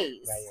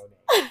 Mayonnaise.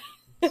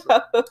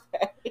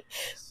 Okay.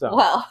 So,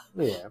 well,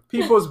 yeah,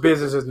 people's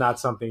business is not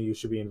something you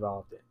should be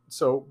involved in.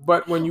 So,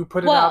 but when you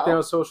put it out there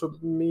on social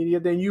media,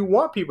 then you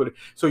want people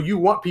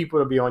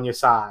to be on your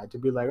side, to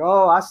be like,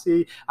 oh,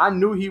 I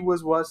knew he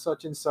was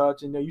such and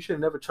such, and you should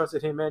have never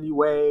trusted him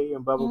anyway,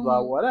 and blah, blah,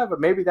 blah, whatever.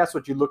 Maybe that's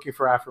what you're looking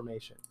for,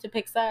 affirmation. To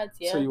pick sides,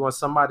 yeah. So you want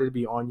somebody to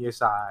be on your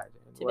side.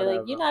 To be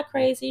like, you're not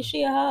crazy,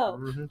 she a hoe.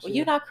 Well,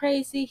 you're not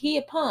crazy, he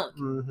a punk.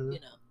 You know.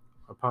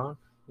 A punk?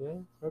 Yeah,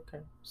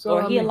 okay. So,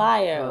 or he a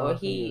liar, or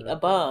he a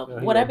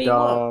bum, whatever you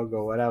want. Dog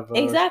or whatever.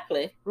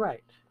 Exactly.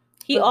 Right.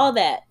 He all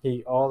that.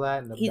 He all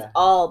that. He's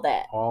all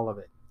that. All of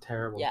it.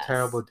 Terrible,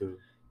 terrible dude.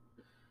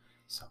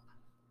 So.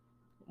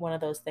 One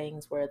of those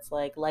things where it's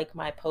like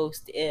my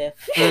post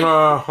if.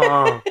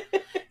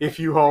 If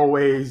you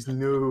always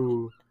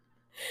knew.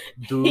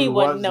 Dude he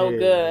wasn't no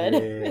good.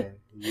 Yeah.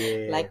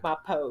 Yeah. Like my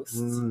post.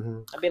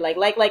 I'd be like.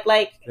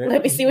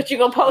 Let me see what you're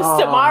gonna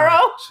post tomorrow.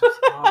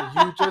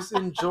 You just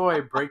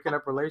enjoy breaking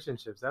up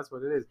relationships. That's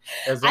what it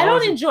is. I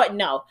don't enjoy.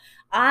 No,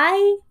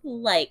 I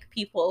like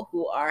people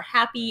who are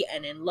happy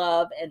and in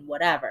love and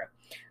whatever.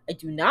 I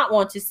do not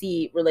want to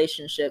see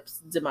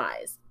relationships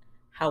demise.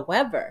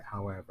 However,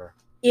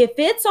 if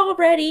it's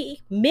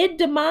already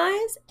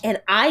mid-demise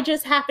and I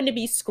just happen to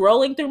be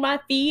scrolling through my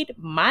feed,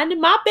 minding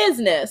my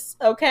business,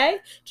 okay?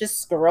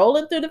 Just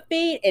scrolling through the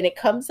feed and it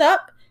comes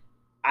up,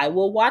 I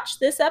will watch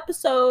this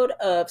episode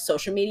of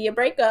Social Media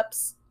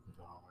Breakups.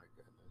 Oh my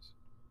goodness.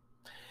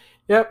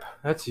 Yep,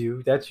 that's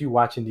you. That's you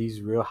watching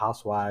these Real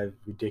Housewives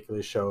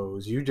ridiculous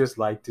shows. You just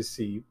like to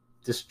see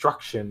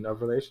destruction of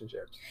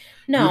relationships.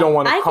 No, you don't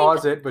want to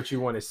cause it, but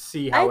you want to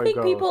see how it goes. I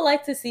think people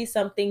like to see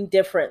something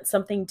different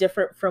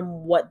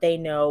from what they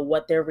know,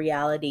 what their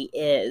reality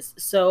is.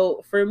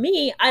 So for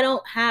me, I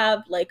don't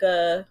have we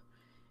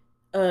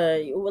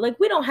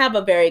don't have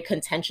a very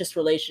contentious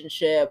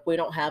relationship. We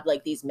don't have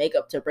like these make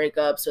up to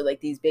breakups or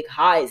like these big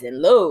highs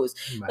and lows.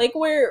 Right. Like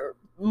we're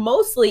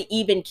mostly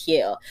even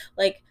keel.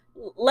 Like,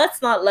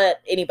 let's not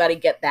let anybody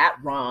get that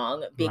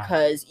wrong,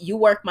 because you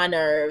work my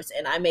nerves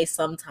and I may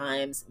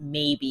sometimes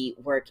maybe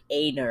work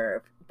a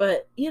nerve.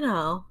 But, you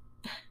know,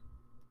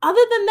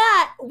 other than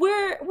that,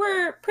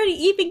 we're pretty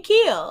even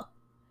keel.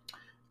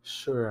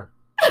 Sure.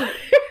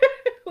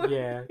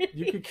 Yeah,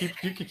 you could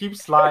keep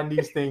sliding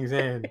these things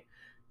in.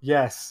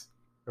 Yes.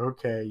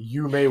 Okay.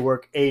 You may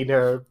work a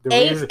nerve.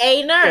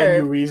 A nerve.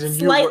 And the reason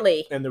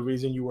slightly. And the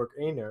reason you work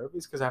a nerve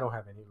is because I don't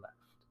have any left.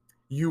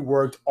 You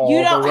worked You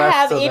all don't the rest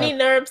have of any them.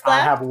 nerves I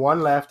left? have one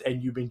left,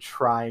 and you've been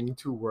trying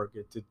to work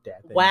it to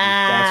death. And Wow.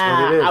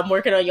 that's what it is. I'm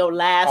working on your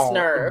last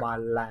nerve. My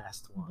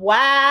last one. Wow.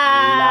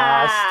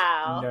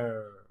 Last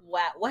nerve.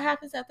 Wow. What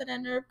happens after that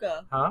nerve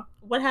goes? Huh?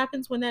 What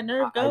happens when that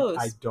nerve goes?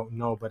 I don't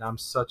know, but I'm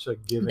such a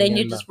giving. Then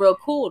you're just real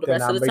cool the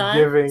rest of the time.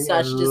 Giving so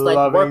I should and just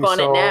like work on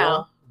soul, it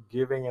now.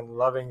 Giving and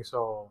loving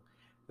soul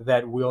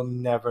that we'll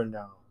never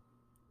know.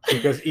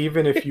 Because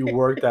even if you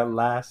work that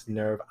last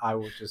nerve, I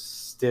will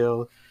just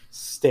still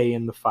stay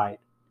in the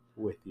fight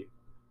with you.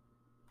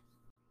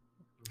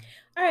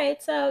 All right,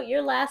 so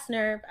your last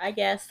nerve, I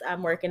guess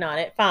I'm working on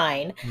it.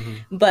 Fine.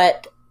 Mm-hmm.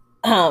 But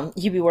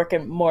you be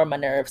working more on my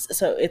nerves,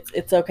 so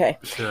it's okay.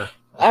 Sure.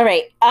 All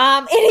right.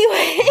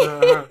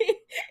 Anyway.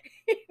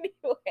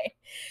 Anyway.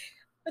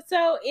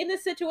 So in the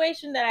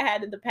situation that I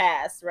had in the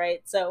past,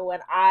 right? So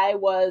when I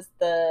was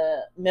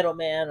the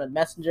middleman or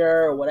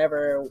messenger or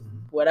whatever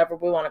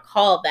we want to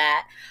call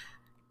that,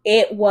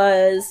 it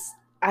was,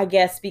 I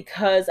guess,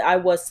 because I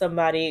was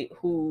somebody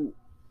who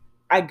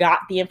I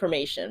got the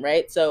information,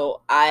 right?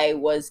 So I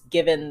was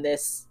given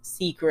this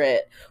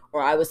secret,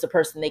 or I was the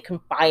person they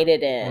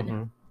confided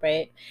in,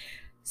 right?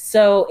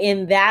 So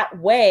in that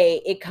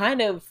way, it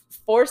kind of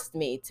forced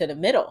me to the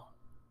middle,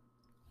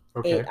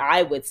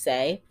 I would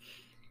say.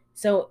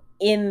 So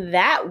in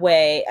that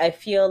way, I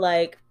feel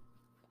like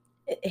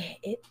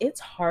it's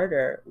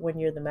harder when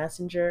you're the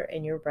messenger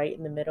and you're right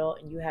in the middle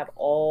and you have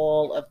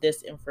all of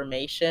this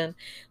information.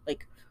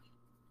 Like,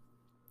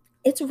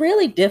 it's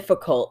really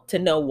difficult to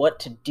know what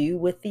to do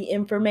with the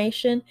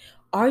information.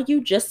 Are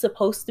you just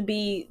supposed to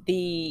be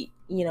the,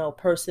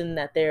 person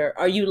that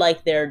are you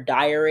like their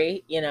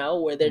diary,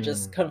 where they're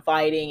just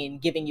confiding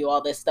and giving you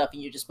all this stuff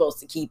and you're just supposed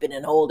to keep it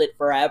and hold it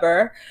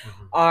forever?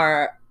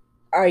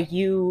 Are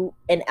you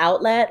an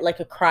outlet,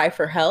 like a cry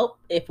for help?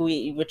 If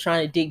we were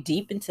trying to dig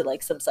deep into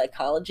like some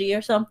psychology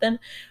or something,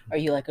 are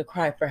you like a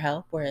cry for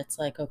help where it's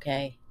like,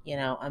 okay,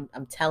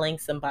 I'm telling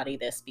somebody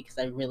this because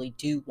I really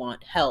do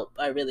want help.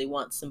 I really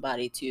want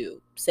somebody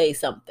to say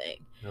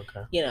something,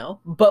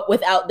 but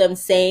without them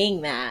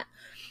saying that.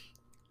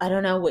 I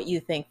don't know what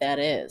you think that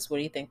is. What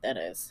do you think that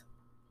is?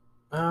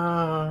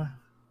 I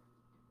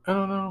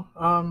don't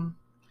know.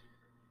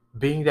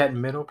 Being that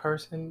middle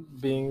person,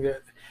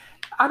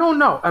 I don't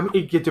know. I mean,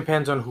 it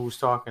depends on who's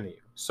talking to you.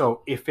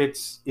 So if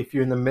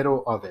you're in the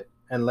middle of it,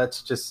 and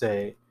let's just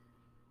say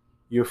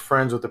you're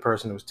friends with the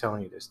person who's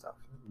telling you this stuff,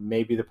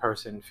 maybe the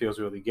person feels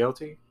really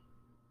guilty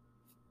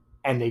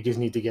and they just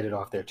need to get it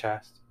off their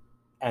chest,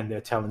 and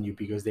they're telling you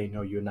because they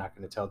know you're not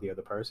going to tell the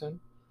other person.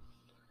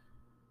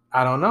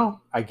 I don't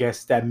know. I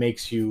guess that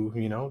makes you,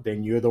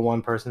 then you're the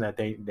one person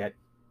that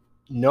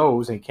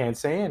knows and can't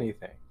say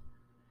anything.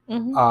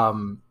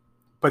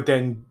 But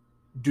then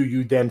do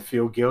you then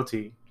feel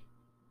guilty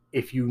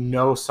if you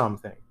know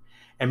something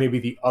and maybe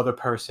the other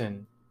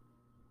person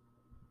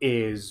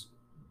is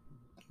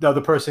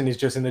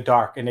just in the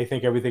dark and they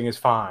think everything is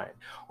fine,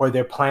 or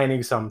they're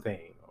planning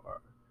something, or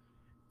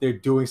they're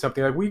doing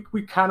something? Like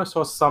we kind of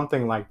saw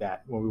something like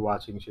that when we were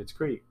watching Schitt's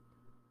Creek.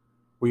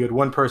 We had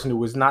one person who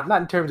was not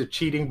in terms of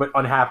cheating, but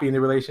unhappy in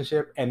the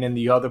relationship, and then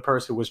the other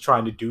person was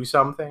trying to do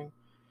something,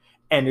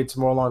 and it's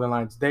more along the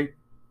lines, they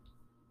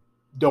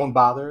don't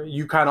bother.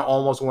 You kind of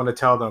almost want to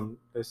tell them,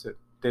 listen,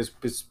 this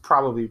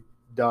probably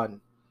done.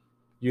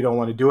 You don't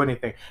want to do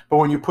anything. But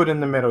when you put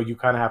in the middle, you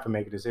kind of have to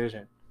make a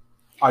decision.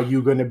 Are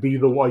you going to be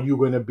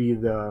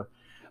the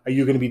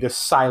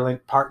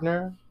silent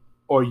partner,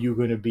 or are you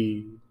going to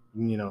be,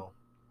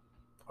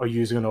 or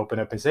you're just going to open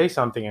up and say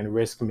something and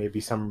risk maybe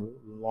some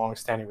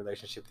long-standing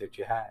relationship that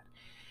you had?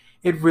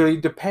 It really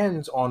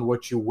depends on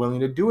what you're willing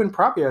to do, and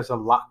probably has a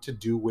lot to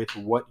do with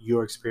what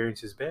your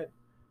experience has been.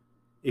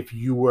 If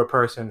you were a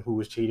person who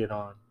was cheated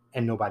on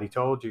and nobody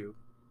told you,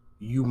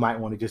 you might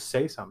want to just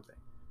say something.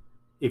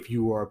 If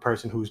you were a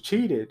person who's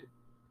cheated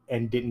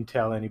and didn't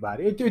tell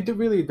anybody, it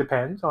really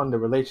depends on the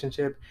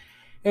relationship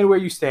and where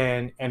you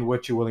stand and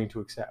what you're willing to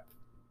accept.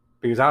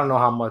 Because I don't know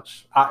how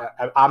much,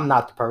 I'm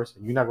not the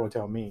person. You're not going to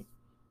tell me,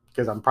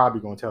 because I'm probably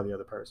going to tell the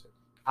other person.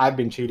 I've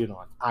been cheated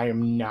on. I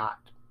am not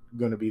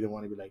going to be the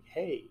one to be like,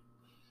 hey,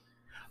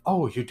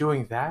 oh, you're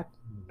doing that?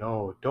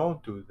 No,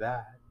 don't do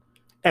that.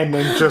 And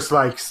then just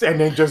live with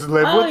it.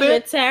 Oh,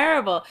 you're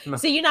terrible. No.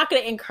 So you're not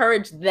going to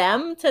encourage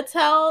them to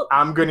tell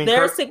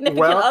their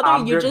significant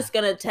other? You're just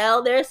going to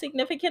tell their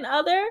significant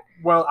other?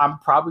 Well, I'm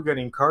probably going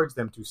to encourage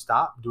them to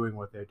stop doing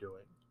what they're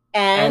doing.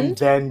 And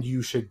then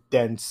you should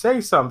then say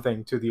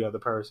something to the other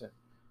person.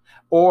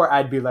 Or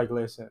I'd be like,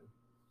 listen,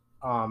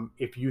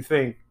 if you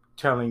think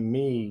telling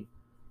me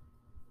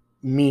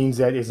means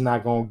that it's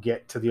not going to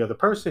get to the other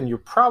person, you're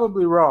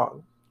probably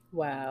wrong.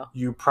 Wow.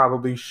 You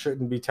probably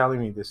shouldn't be telling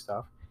me this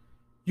stuff.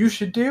 You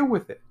should deal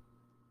with it,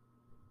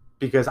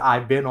 because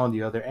I've been on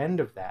the other end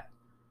of that,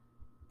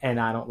 and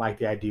I don't like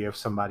the idea of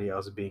somebody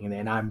else being in there,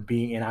 and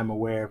I'm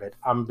aware of it.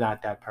 I'm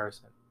not that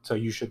person, so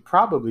you should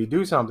probably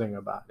do something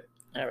about it.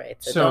 All right,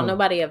 so don't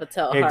nobody ever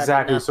tell Harvey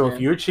exactly. Nothing. So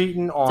if you're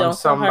cheating on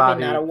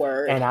somebody, not a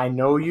word, and I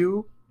know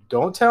you,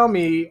 don't tell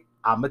me.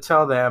 I'm gonna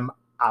tell them.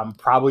 I'm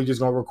probably just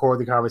gonna record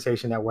the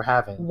conversation that we're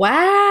having.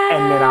 Wow.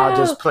 And then I'll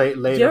just play it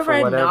later. You're for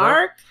a whatever.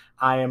 narc?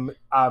 I am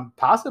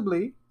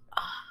possibly.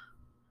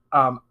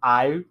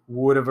 I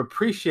would have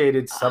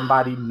appreciated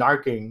somebody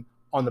narking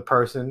on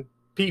the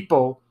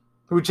people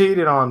who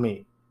cheated on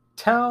me.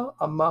 Tell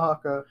a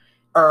motherfucker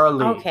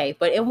early. Okay,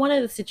 but in one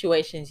of the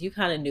situations, you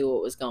kind of knew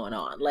what was going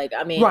on. Like,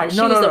 I mean, right,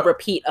 she was a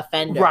repeat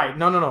offender. Right,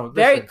 no.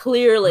 Very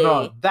clearly.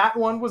 No, that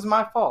one was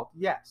my fault.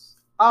 Yes,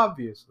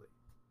 obviously.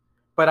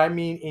 But I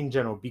mean, in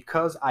general,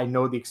 because I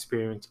know the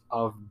experience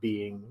of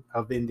the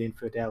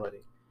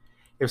infidelity.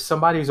 If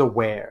somebody's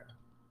aware,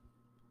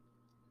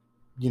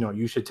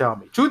 you should tell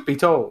me. Truth be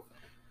told,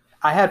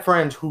 I had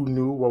friends who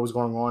knew what was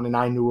going on, and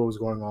I knew what was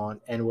going on,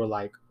 and were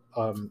like,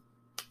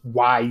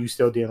 why are you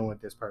still dealing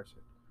with this person?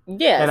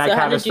 Yeah. And I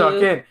kind of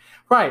stuck in.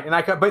 Right.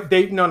 And but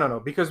they,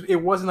 no, because it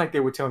wasn't like they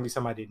were telling me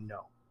something I didn't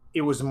know.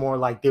 It was more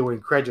like they were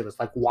incredulous.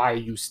 Like, why are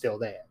you still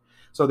there?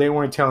 So they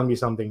weren't telling me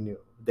something new.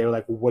 They were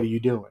like, well, what are you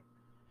doing?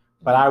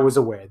 But I was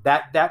aware.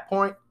 That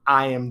point,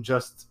 I'm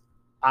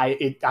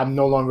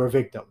no longer a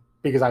victim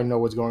because I know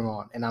what's going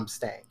on and I'm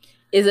staying.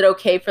 Is it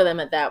okay for them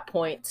at that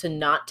point to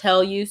not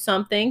tell you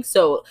something?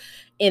 So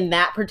in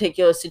that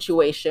particular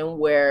situation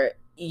where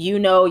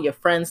your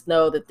friends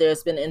know that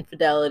there's been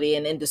infidelity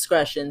and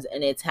indiscretions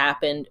and it's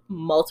happened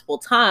multiple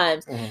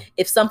times,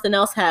 if something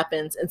else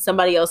happens and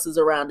somebody else is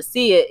around to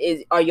see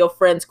it, are your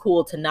friends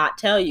cool to not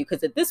tell you?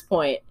 Because at this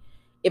point,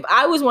 if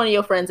I was one of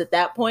your friends at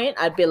that point,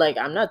 I'd be like,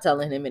 I'm not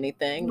telling him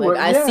anything. Like,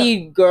 I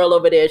see girl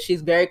over there,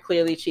 she's very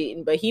clearly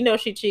cheating, but he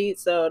knows she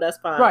cheats, so that's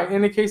fine. Right,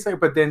 in the case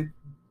but then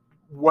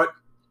what?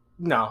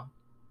 No,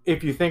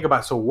 if you think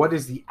about, so what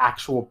is the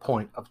actual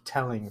point of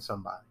telling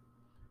somebody?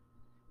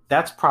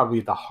 That's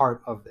probably the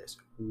heart of this.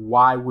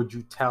 Why would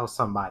you tell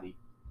somebody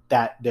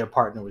that their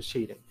partner was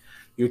cheating?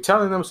 You're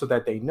telling them so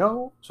that they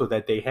know, so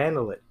that they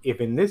handle it.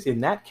 If in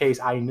that case,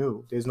 I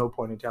knew, there's no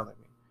point in telling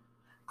me.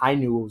 I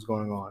knew what was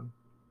going on.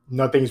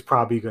 Nothing's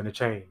probably going to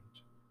change.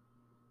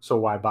 So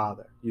why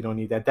bother? You don't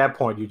need, at that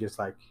point, you're just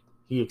like,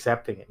 he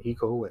accepting it. He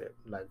cool with it.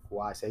 Like,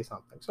 why say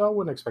something? So I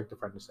wouldn't expect a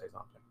friend to say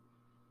something.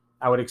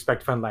 I would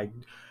expect a friend like,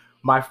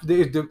 I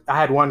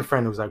had one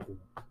friend who was like,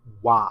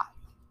 why?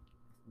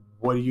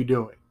 What are you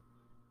doing?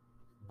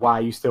 Why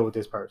are you still with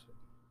this person?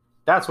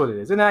 That's what it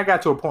is. And then I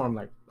got to a point, I'm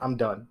like, I'm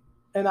done.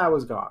 And I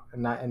was gone.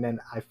 And then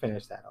I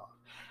finished that off.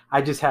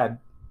 I just had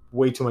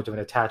way too much of an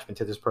attachment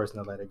to this person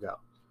to let it go.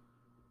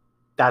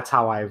 That's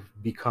how I've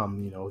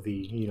become,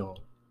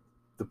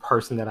 the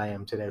person that I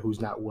am today, who's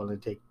not willing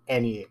to take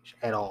any itch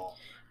at all.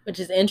 Which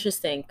is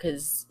interesting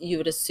because you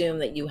would assume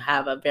that you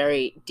have a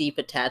very deep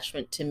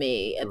attachment to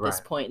me at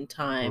this point in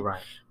time,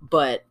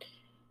 but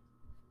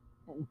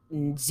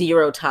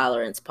zero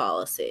tolerance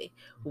policy.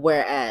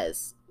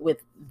 Whereas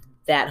with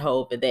that hoe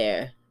over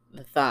there,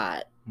 the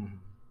thought,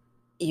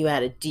 you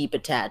had a deep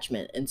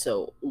attachment. And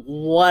so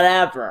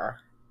whatever,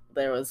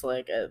 there was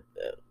like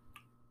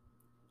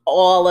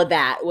all of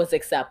that was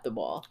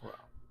acceptable.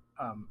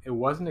 Well, it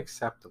wasn't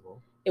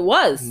acceptable. It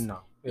was. No.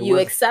 You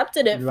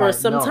accepted it for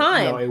some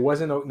time. No, it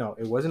wasn't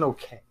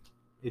okay.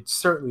 It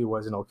certainly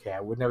wasn't okay. I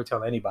would never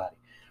tell anybody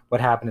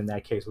what happened in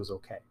that case was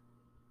okay.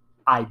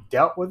 I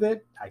dealt with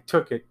it. I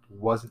took it. It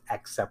wasn't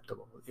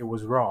acceptable. It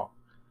was wrong.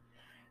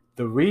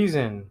 The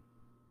reason,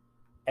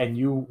 and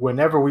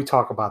whenever we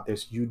talk about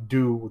this, you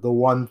do the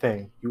one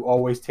thing. You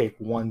always take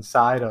one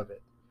side of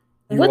it.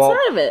 What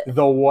side of it?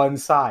 The one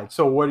side.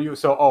 So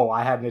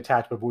I had an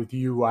attachment with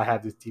you. I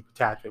had this deep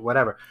attachment,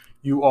 whatever.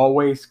 You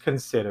always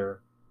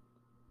consider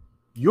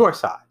your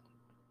side.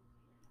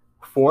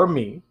 For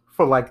me,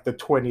 for like the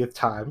 20th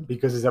time,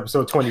 because it's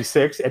episode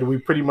 26 and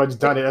we've pretty much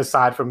done it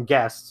aside from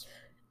guests,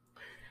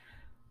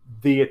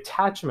 the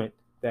attachment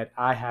that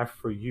I have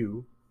for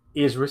you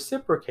is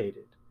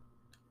reciprocated.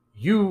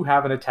 You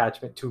have an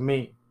attachment to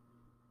me.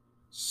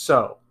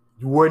 So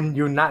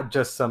you're not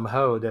just some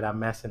hoe that I'm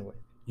messing with.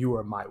 You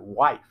are my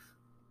wife.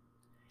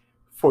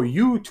 For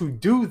you to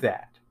do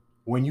that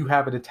when you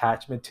have an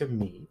attachment to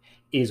me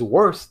is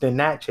worse than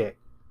that chick.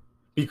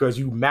 Because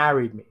you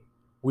married me.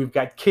 We've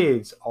got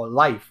kids, our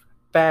life,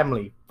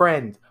 family,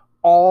 friends,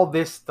 all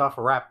this stuff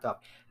wrapped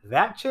up.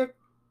 That chick,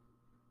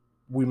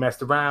 we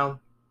messed around,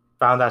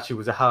 found out she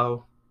was a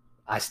hoe.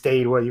 I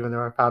stayed with her even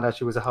though I found out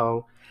she was a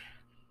hoe.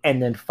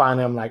 And then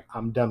finally I'm like,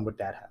 I'm done with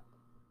that hoe.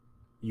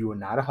 You are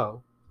not a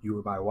hoe. You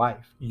are my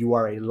wife. You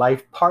are a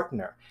life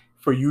partner.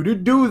 For you to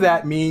do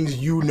that means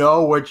you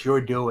know what you're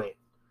doing.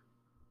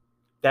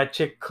 That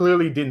chick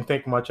clearly didn't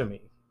think much of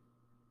me.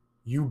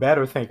 You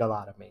better think a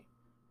lot of me.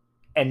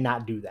 And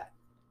not do that.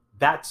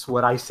 That's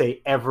what I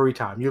say every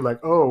time. You're like,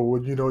 oh,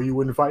 well, you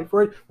wouldn't fight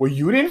for it. Well,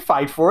 you didn't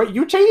fight for it.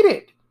 You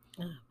cheated.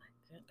 Oh, my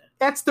goodness.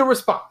 That's the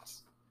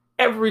response.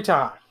 Every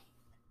time.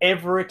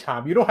 Every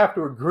time. You don't have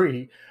to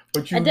agree,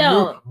 but you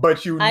knew.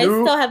 But you knew. I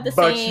still have the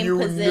same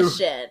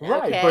position.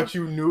 Right, okay? But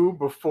you knew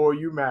before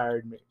you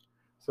married me.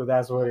 So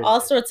that's what it is.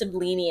 All sorts of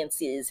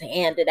leniencies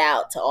handed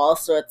out to all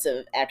sorts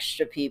of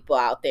extra people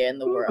out there in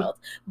the world.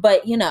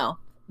 But,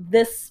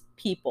 this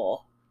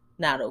people,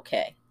 not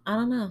okay. I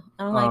don't know.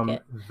 I don't like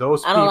it.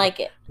 I don't like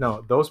it.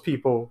 No, those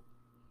people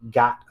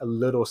got a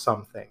little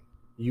something.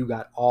 You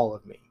got all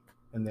of me.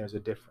 And there's a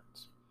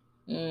difference.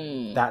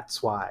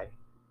 That's why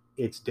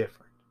it's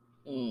different.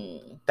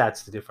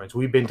 That's the difference.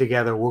 We've been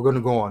together. We're going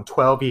to go on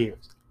 12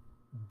 years.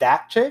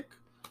 That chick,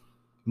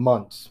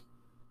 months.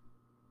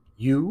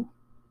 You,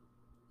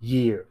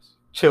 years.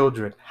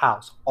 Children,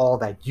 house, all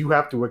that. You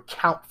have to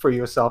account for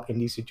yourself in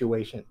these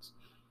situations.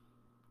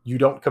 You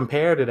don't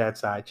compare to that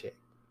side chick.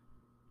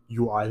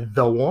 You are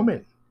the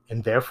woman,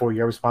 and therefore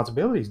your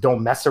responsibilities.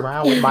 Don't mess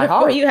around with my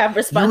heart. You have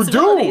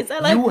responsibilities. You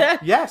do. I like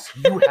that. Yes,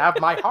 you have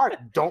my heart.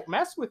 Don't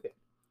mess with it.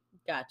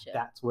 Gotcha.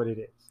 That's what it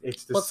is.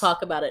 It's We'll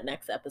talk about it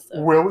next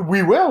episode.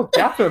 We will,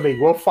 definitely.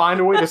 We'll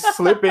find a way to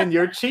slip in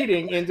your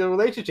cheating into the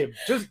relationship.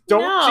 Just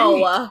don't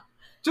cheat.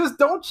 Just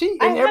don't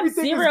cheat. And I have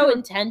everything zero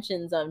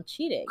intentions on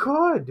cheating.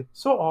 Good.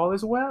 So all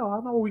is well. I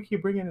don't know why we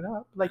keep bringing it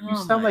up. Like, you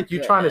sound like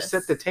you're trying to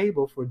set the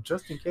table for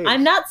just in case.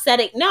 I'm not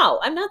setting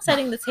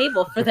the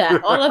table for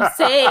that. All I'm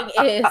saying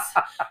is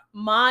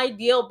my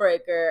deal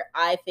breaker,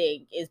 I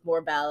think, is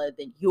more valid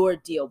than your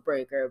deal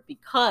breaker,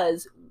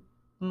 because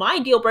my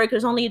deal breaker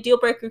is only a deal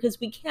breaker because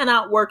we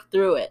cannot work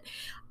through it.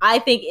 I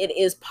think it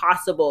is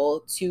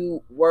possible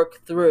to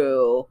work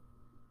through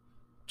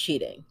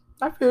cheating.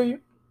 I feel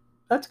you.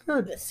 That's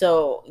good.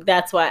 So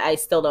that's why I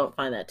still don't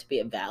find that to be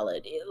a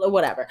valid,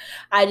 whatever.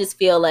 I just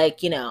feel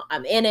like,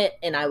 I'm in it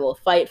and I will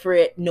fight for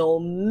it no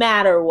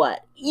matter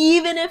what.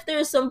 Even if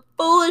there's some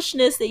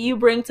foolishness that you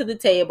bring to the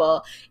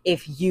table,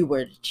 if you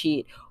were to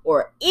cheat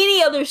or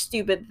any other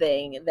stupid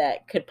thing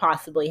that could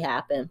possibly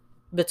happen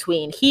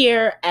between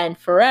here and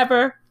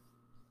forever,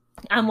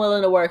 I'm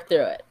willing to work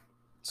through it.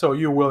 So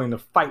you're willing to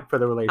fight for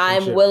the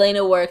relationship. I'm willing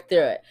to work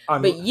through it.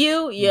 But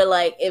you're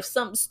like, if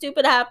something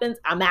stupid happens,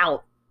 I'm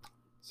out.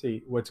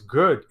 See, what's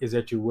good is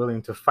that you're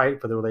willing to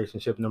fight for the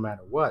relationship no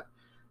matter what.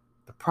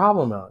 The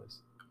problem is,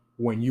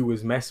 when you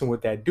was messing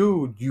with that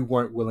dude, you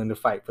weren't willing to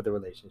fight for the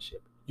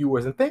relationship. You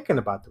wasn't thinking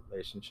about the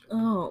relationship.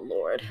 Oh,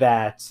 Lord.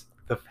 That's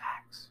the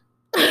facts.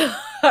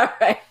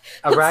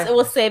 All right. So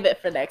we'll save it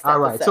for next episode. All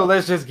right. So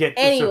let's just get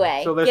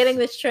getting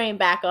this train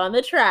back on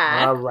the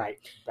track. All right.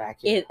 Back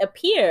in. It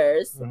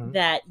appears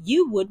that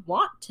you would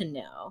want to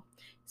know.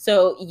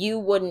 So you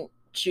wouldn't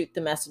shoot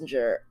the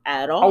messenger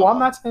at all. Oh, I'm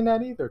not saying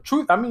that either.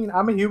 Truth. I mean,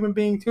 I'm a human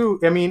being too.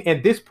 I mean,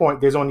 at this point,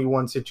 there's only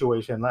one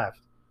situation left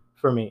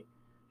for me,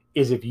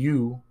 is if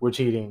you were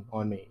cheating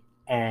on me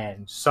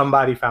and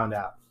somebody found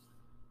out.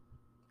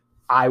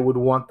 I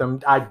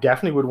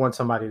definitely would want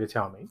somebody to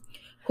tell me.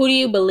 Who do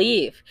you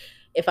believe?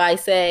 If I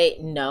say,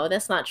 no,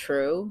 that's not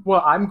true.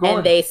 Well,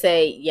 and they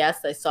say, yes,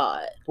 I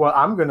saw it. Well,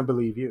 I'm going to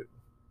believe you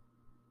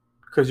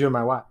because you're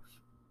my wife.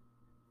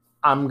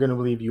 I'm going to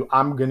believe you.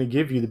 I'm going to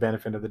give you the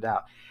benefit of the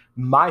doubt.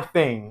 My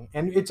thing,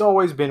 and it's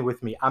always been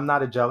with me, I'm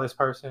not a jealous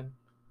person.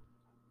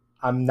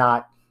 I'm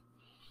not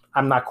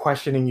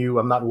questioning you.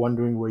 I'm not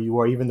wondering where you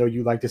are, even though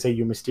you like to say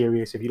you're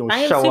mysterious. If you don't show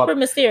up. I am super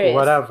mysterious.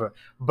 Whatever.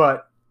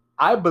 But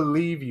I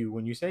believe you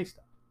when you say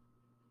stuff.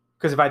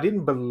 Because if I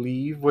didn't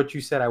believe what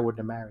you said, I wouldn't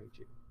have married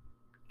you.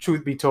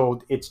 Truth be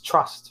told, it's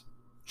trust.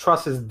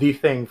 Trust is the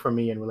thing for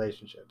me in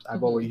relationships.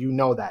 I've always,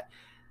 that.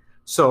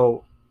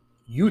 So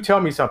you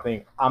tell me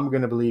something, I'm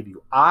going to believe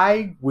you.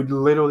 I would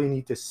literally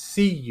need to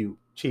see you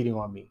cheating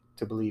on me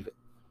to believe it,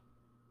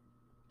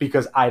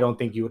 because I don't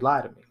think you would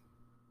lie to me.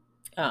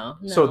 Oh,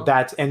 no.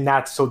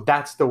 So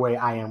that's the way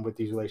I am with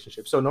these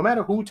relationships. So no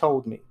matter who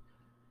told me,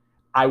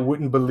 I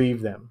wouldn't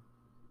believe them.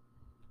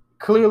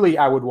 Clearly,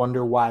 I would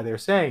wonder why they're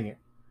saying it.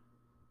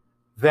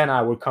 Then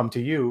I would come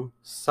to you.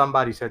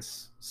 Somebody said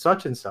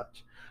such and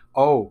such.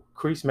 Oh,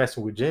 Crease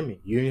messing with Jimmy.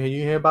 You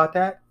hear about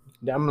that?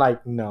 I'm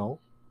like, no,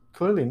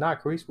 clearly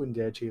not. Crease wouldn't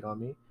dare cheat on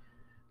me.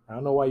 I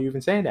don't know why you're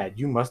even saying that.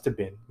 You must have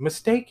been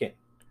mistaken.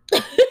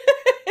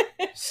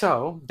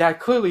 So that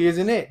clearly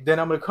isn't it. Then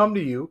I'm going to come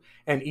to you,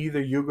 and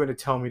either you're going to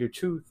tell me the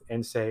truth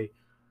and say,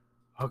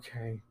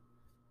 okay,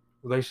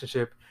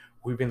 relationship,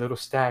 we've been a little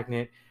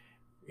stagnant.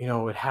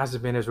 It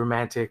hasn't been as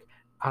romantic.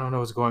 I don't know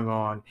what's going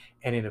on.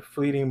 And in a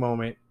fleeting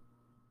moment,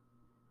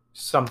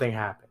 something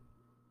happened.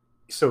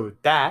 So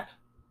that,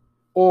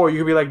 or you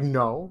could be like,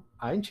 no,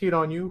 I didn't cheat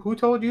on you. Who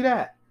told you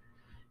that?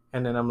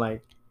 And then I'm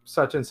like,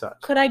 such and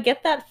such. Could I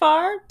get that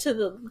far to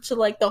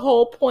the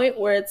whole point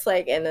where it's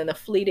like, and in a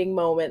fleeting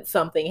moment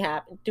something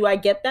happened? Do I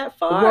get that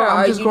far? Well,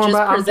 Are you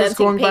just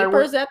presenting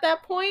papers at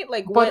that point?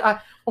 Like, what?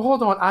 But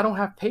hold on, I don't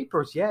have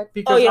papers yet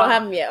because you don't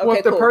have them yet. Okay,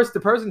 if the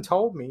person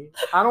told me,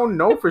 I don't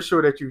know for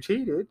sure that you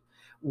cheated.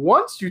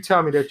 Once you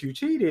tell me that you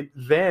cheated,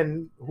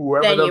 then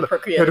whoever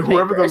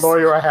the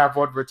lawyer I have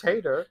on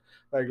retainer,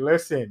 like,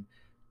 listen,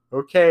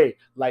 okay,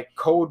 like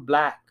Code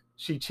Black,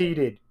 she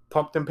cheated.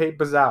 Pump them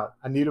papers out.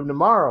 I need them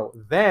tomorrow.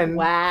 Then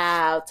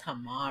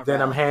tomorrow.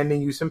 Then I'm handing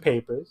you some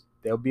papers.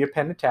 There'll be a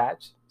pen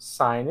attached.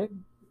 Sign it,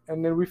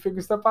 and then we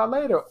figure stuff out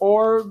later.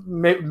 Or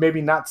maybe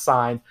not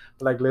sign,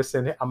 but like,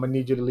 listen, I'm gonna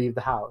need you to leave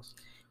the house.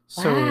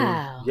 So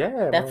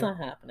yeah, that's not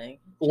happening.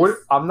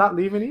 I'm not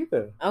leaving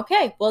either.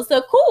 Okay, well,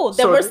 so cool.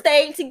 Then we're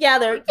staying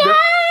together. Yay!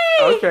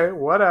 Okay,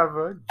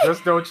 whatever.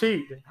 Just don't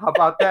cheat. How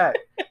about that?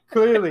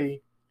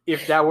 Clearly,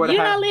 if that would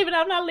You're happen, not leaving,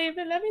 I'm not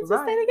leaving. Let me just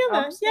right? stay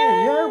together. I'm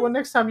saying, yeah. Well,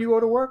 next time you go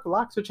to work,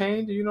 locks are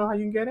changed, and you know how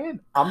you can get in.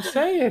 I'm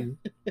saying,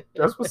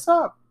 that's what's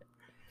up.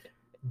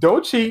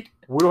 Don't cheat.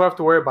 We don't have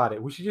to worry about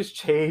it. We should just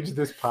change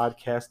this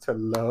podcast to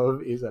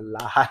 "Love is a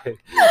Lie"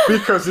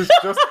 because it's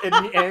just in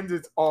the end,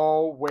 it's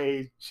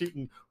always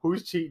cheating.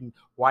 Who's cheating?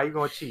 Why are you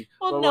gonna cheat?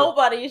 Well,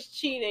 nobody's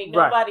cheating.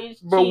 Right.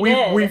 Nobody's But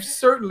cheating. we've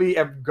certainly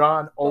have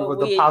gone over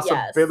the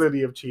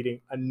possibility of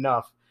cheating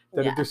enough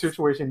that if the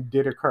situation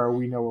did occur,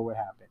 we know what would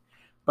happen.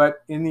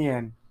 But in the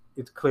end,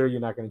 it's clear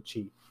you're not going to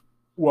cheat.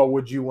 What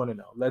would you want to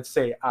know? Let's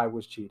say I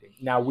was cheating.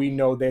 Now we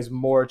know there's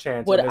more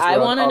chance What I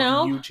want to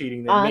know, you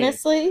cheating than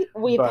honestly,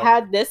 we've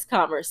had this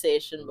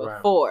conversation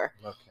before.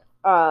 Right.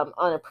 Okay.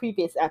 On a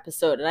previous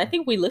episode, and I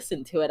think we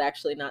listened to it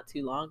actually not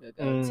too long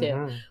ago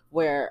too,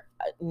 where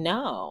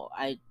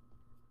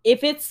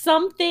if it's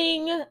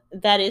something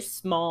that is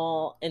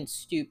small and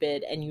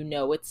stupid and you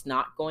know it's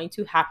not going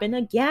to happen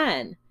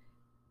again,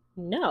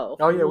 no.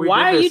 Oh yeah,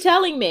 why are you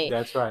telling me?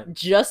 That's right.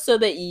 Just so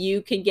that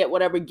you can get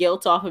whatever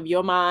guilt off of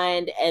your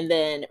mind and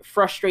then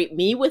frustrate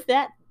me with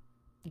that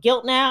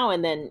guilt now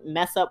and then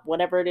mess up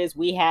whatever it is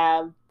we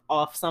have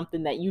off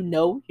something that you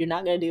know you're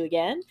not going to do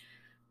again?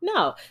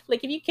 No.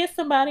 Like, if you kiss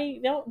somebody,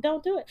 don't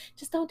do it.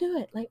 Just don't do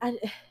it. Like,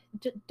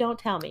 don't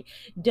tell me.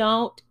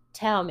 Don't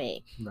tell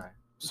me. Right.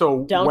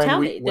 So don't tell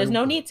me. There's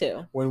no need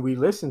to. When we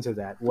listen to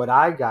that, what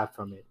I got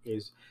from it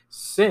is,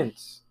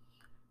 since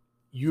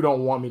you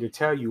don't want me to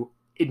tell you,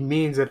 it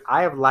means that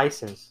I have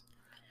license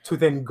to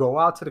then go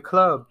out to the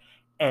club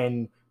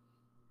and,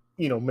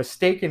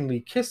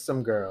 mistakenly kiss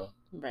some girl,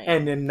 right,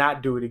 and then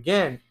not do it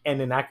again, and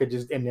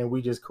then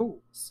we just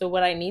cool. So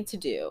what I need to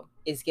do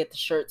is get the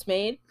shirts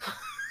made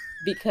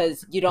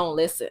because you don't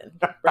listen,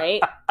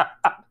 right?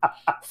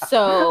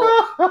 So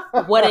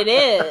what it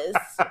is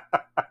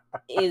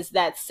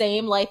that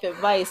same life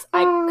advice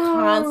I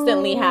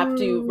constantly have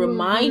to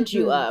remind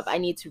you of. I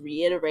need to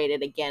reiterate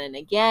it again and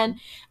again.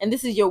 And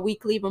this is your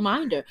weekly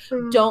reminder.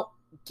 Don't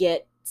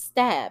get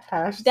stabbed.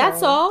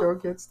 That's all.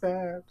 Don't get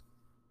stabbed.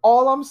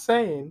 All I'm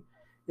saying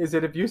is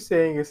that if you're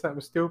saying it's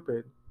something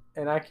stupid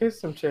and I kiss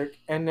some chick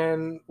and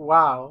then,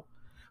 wow,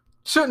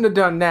 shouldn't have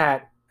done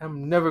that,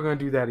 I'm never going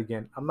to do that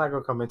again. I'm not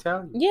going to come and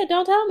tell you. Yeah,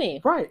 don't tell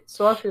me. Right.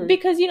 So I feel...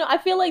 Because, I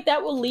feel like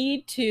that will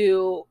lead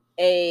to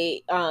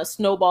a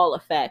snowball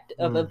effect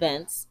of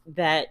events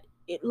that,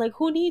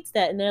 who needs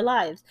that in their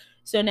lives?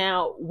 So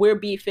now we're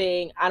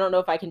beefing. I don't know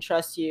if I can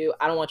trust you.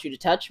 I don't want you to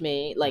touch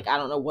me. Like, I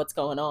don't know what's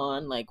going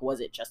on. Like,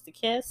 was it just a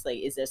kiss? Like,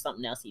 is there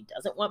something else he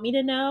doesn't want me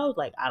to know?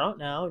 Like, I don't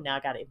know. Now I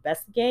got to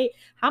investigate.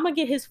 How am I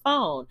get his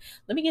phone?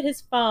 Let me get his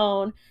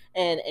phone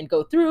and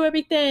go through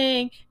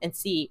everything and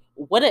see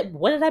what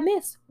did I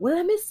miss? What did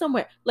I miss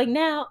somewhere? Like,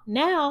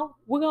 now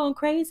we're going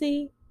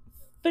crazy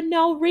for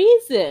no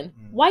reason.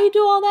 Why you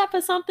do all that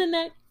for something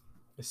that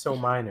is so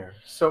minor,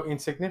 so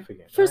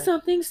insignificant? For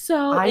something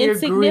so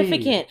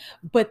insignificant.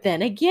 Agree. But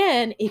then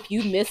again, if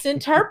you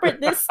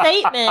misinterpret this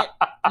statement,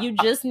 you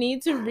just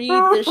need to read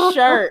the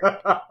shirt.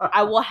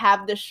 I will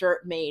have the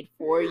shirt made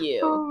for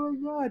you. Oh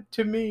my God.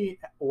 To me,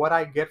 what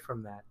I get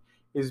from that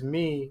is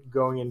me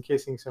going and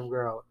kissing some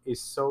girl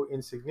is so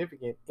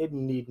insignificant, it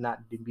need not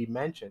be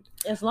mentioned.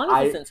 As long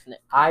as it's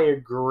insignificant. I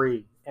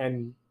agree.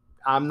 And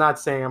I'm not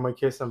saying I'm going to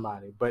kiss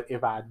somebody, but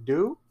if I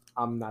do,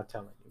 I'm not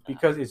telling you.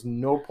 Because it's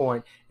no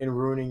point in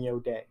ruining your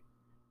day.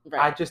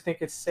 Right. I just think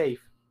it's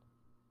safe.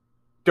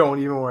 Don't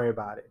even worry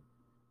about it.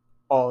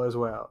 All is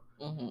well.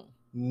 Mm-hmm.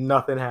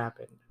 Nothing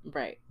happened.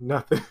 Right.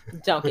 Nothing.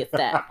 Don't get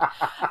stabbed.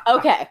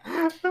 Okay.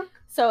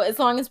 So as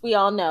long as we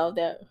all know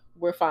that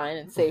we're fine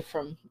and safe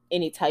from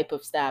any type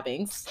of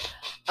stabbings,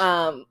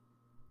 I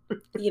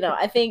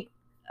think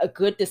a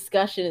good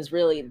discussion is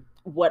really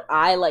what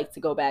I like to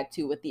go back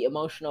to with the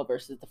emotional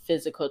versus the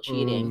physical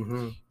cheating.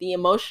 Mm-hmm. The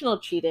emotional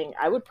cheating,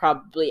 I would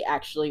probably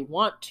actually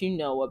want to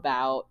know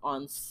about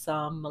on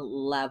some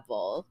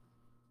level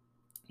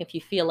if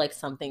you feel like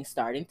something's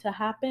starting to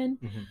happen,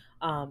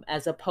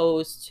 as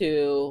opposed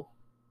to,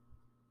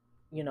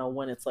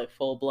 when it's like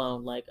full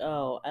blown, like,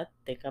 oh, I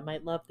think I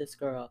might love this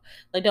girl.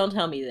 Like, don't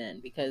tell me then,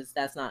 because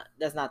that's not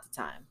the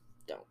time.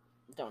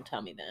 Don't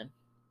tell me then.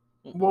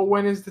 Well,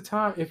 when is the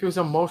time? If it was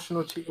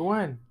emotional cheating,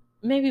 when?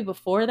 Maybe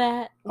before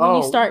that, when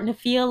you're starting to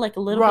feel like a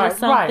little bit of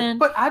something. Right.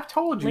 But I've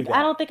told you that.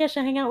 I don't think I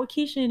should hang out with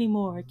Keisha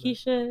anymore. Right.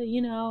 Keisha,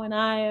 and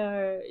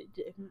I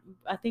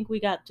think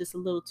we got just a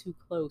little too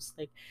close.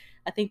 Like,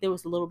 I think there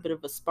was a little bit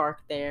of a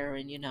spark there,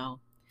 and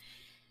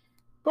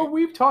But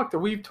we've talked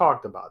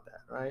about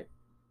that, right?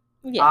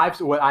 Yeah.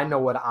 I know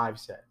what I've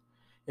said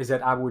is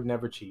that I would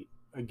never cheat.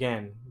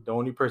 Again, the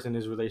only person in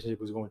this relationship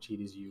who's going to cheat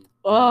is you.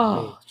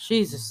 Oh,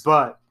 Jesus.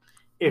 But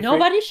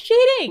nobody's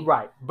cheating.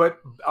 Right. But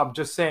I'm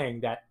just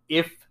saying that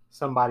if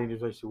somebody in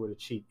this relationship were to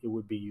cheat, it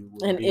would be you.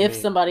 And if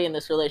somebody in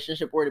this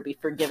relationship were to be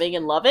forgiving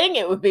and loving,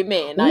 it would be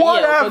me, not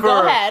whatever. you. But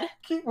go ahead.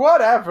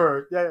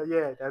 Whatever.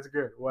 Yeah, that's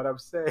good. What I'm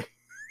saying.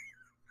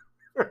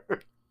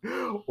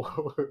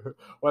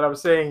 What I'm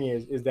saying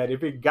is that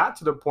if it got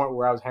to the point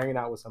where I was hanging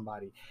out with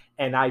somebody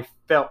and I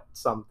felt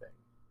something,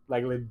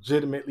 like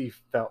legitimately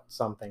felt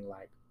something,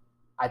 like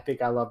I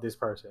think I love this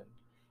person,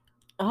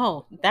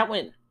 Oh, that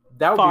went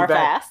That would far be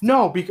bad. fast.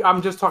 No,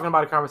 I'm just talking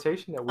about a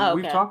conversation that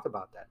we've Okay. talked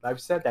about that.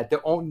 I've said that.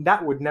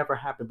 That would never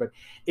happen. But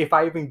if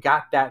I even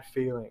got that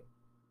feeling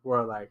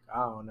where like, I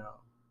don't know,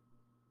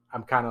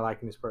 I'm kind of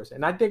liking this person.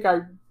 And I think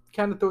I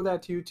kind of throw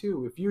that to you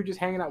too. If you're just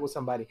hanging out with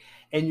somebody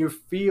and you're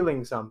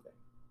feeling something,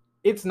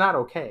 it's not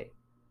okay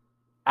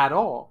at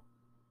all.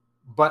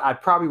 But I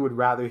probably would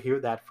rather hear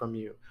that from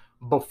you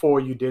before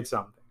you did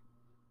something,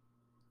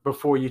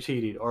 before you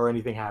cheated or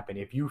anything happened.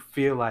 If you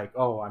feel like,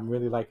 oh, I'm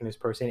really liking this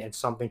person and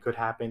something could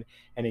happen,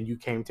 and then you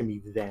came to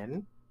me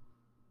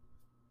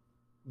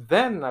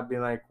then I'd be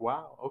like,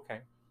 wow,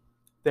 okay.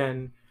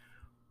 Then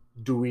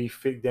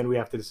then we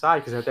have to decide,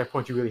 because at that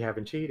point you really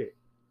haven't cheated.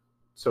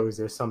 So is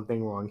there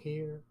something wrong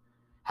here?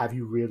 Have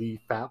you really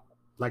felt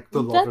like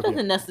the love That of your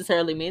doesn't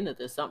necessarily mean that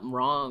there's something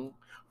wrong.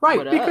 Right,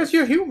 with because us.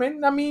 you're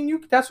human. I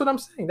mean, that's what I'm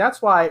saying.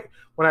 That's why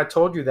when I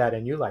told you that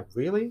and you're like,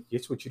 really?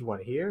 It's what you'd want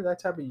to hear? That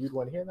type of you'd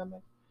want to hear? I'm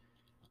like,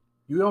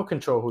 you don't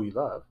control who you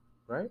love,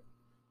 right?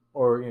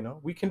 Or,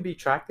 we can be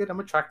attracted. I'm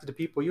attracted to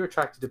people. You're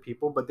attracted to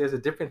people. But there's a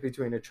difference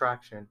between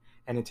attraction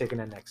and then taking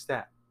the next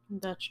step.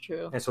 That's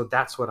true. And so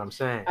that's what I'm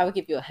saying. I would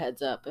give you a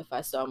heads up if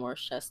I saw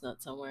Morris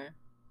Chestnut somewhere.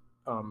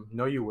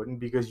 No, you wouldn't,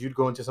 because you'd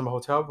go into some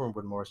hotel room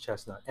with Morris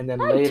Chestnut, and then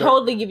I'd later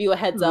totally give you a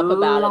heads up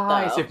about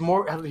it,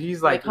 though. If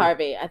he's like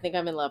Harvey, I think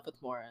I'm in love with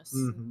Morris.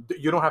 Mm-hmm.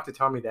 You don't have to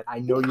tell me that. I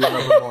know you're in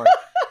love with Morris.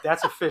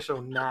 That's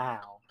official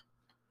now.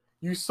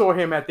 You saw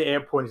him at the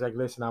airport. He's like,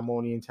 listen, I'm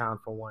only in town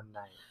for one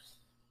night,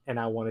 and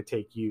I want to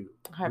take you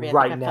Harvey, I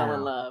right think I now. fell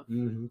in love.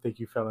 Think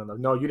you fell in love?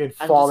 No, you didn't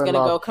fall in love. I'm just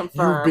gonna go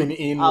confirm. You've been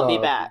in I'll love. be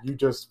back. You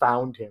just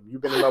found him.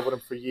 You've been in love with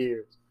him for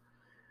years.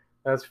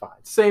 That's fine.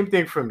 Same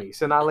thing for me.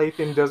 Sanaa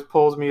Lathan just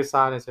pulls me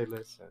aside and say,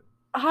 listen.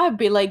 I'd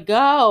be like,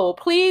 go.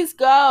 Please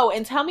go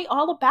and tell me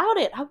all about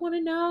it. I want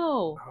to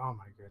know. Oh,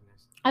 my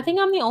goodness. I think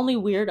I'm the only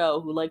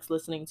weirdo who likes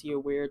listening to your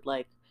weird,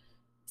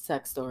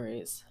 sex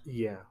stories.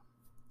 Yeah.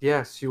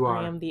 Yes, you are.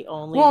 I am the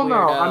only weirdo.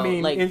 No, I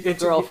mean,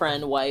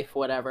 girlfriend, wife,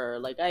 whatever.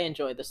 I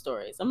enjoy the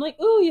stories. I'm like,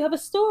 ooh, you have a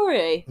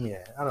story.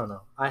 Yeah, I don't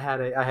know. I had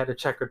a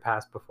checkered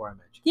past before I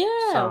met you.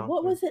 Yeah, so,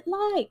 what was it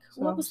like?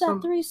 What was that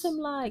threesome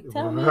like?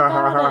 Tell me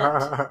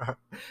about it.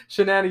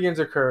 Shenanigans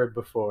occurred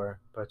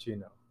before, but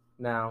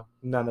now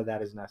none of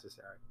that is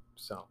necessary.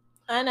 So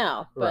I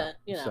know, but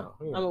right.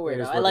 I'm a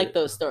weirdo. I like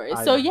those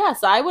stories. So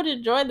yes, I would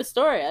enjoy the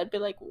story. I'd be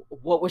like,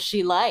 what was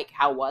she like?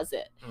 How was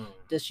it?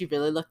 Does she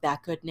really look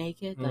that good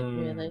naked?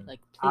 Really? Please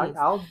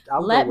I'll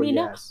let me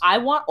know. Yes. I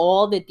want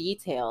all the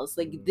details.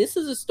 This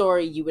is a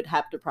story you would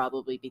have to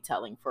probably be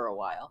telling for a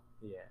while.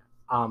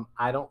 Yeah.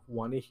 I don't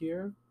want to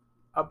hear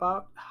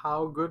about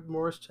how good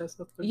Morris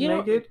Chestnut was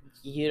naked.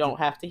 You don't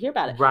have to hear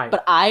about it. Right.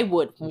 But I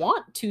would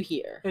want to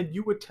hear. And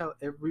you would tell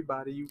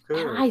everybody you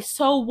could. And I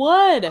so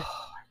would.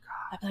 Oh,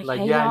 I'd be like,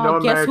 hey, y'all,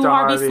 guess who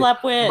Harvey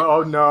slept with?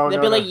 Oh, no. They'd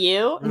be like,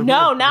 you?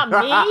 No, not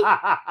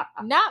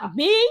me. Not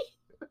me.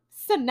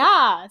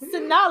 Sanaa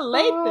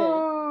Lathan.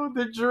 Oh,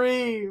 the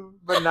dream,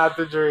 but not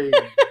the dream.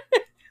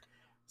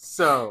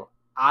 So,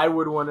 I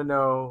would want to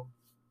know.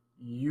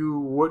 You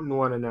wouldn't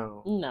want to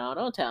know. No,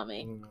 don't tell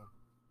me.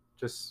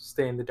 Just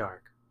stay in the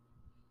dark.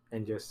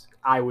 And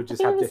I would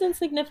just have to. If it's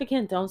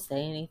insignificant, don't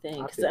say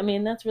anything. Because,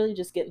 that's really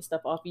just getting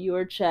stuff off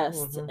your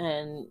chest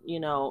and,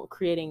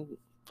 creating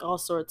all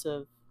sorts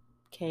of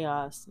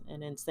chaos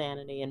and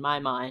insanity in my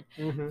mind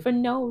for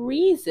no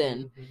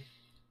reason.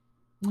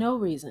 No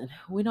reason.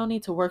 We don't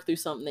need to work through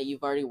something that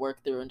you've already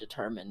worked through and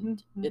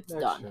determined it's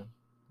done. True.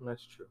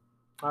 That's true.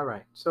 All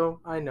right. So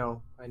I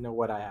know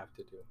what I have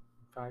to do.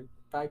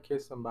 If I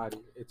kiss somebody,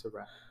 it's a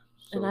wrap.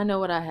 So. And I know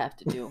what I have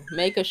to do.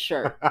 Make a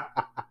shirt.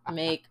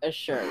 Make a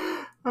shirt.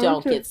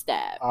 Don't get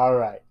stabbed. All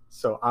right.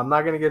 So I'm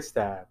not going to get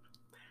stabbed.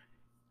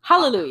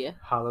 Hallelujah.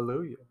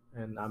 Hallelujah.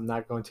 And I'm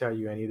not going to tell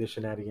you any of the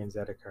shenanigans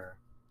that occur.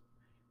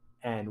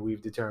 And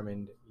we've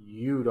determined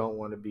you don't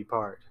want to be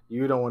part.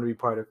 You don't want to be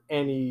part of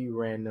any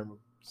random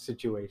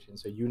situation.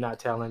 So you're not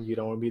telling. You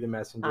don't want to be the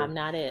messenger. I'm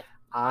not it.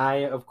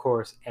 I, of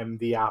course, am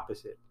the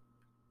opposite.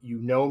 You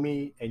know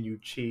me and you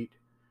cheat.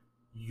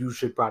 You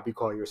should probably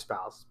call your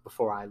spouse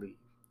before I leave.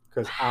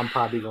 Because I'm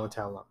probably going to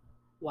tell them.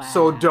 Wow.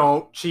 So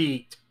don't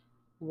cheat.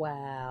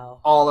 Wow.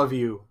 All of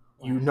you.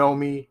 Wow. You know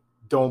me.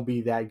 Don't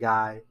be that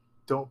guy.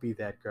 Don't be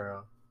that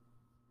girl.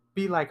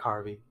 Be like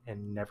Harvey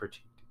and never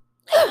cheat.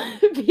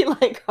 Be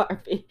like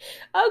Harvey.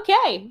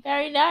 Okay,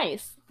 very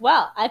nice.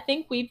 Well, I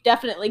think we've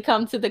definitely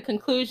come to the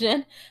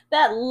conclusion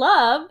that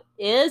love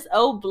is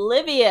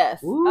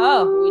oblivious. Ooh.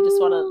 Oh, we just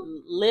want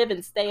to live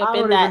and stay up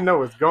in that. I don't even know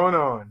what's going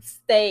on.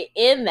 Stay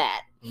in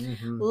that.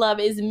 Love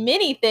is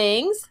many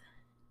things.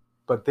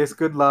 But this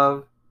good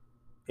love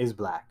is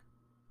black.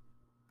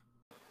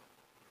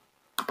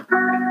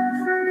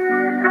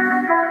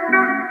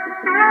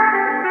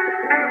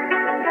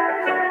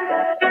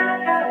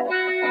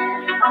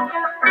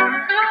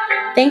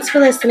 Thanks for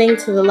listening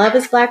to the Love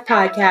is Black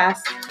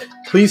podcast.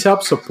 Please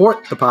help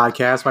support the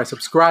podcast by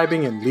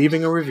subscribing and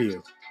leaving a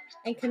review.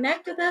 And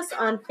connect with us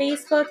on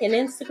Facebook and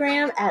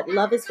Instagram at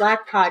Love is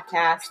Black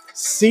Podcast.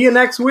 See you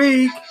next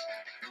week.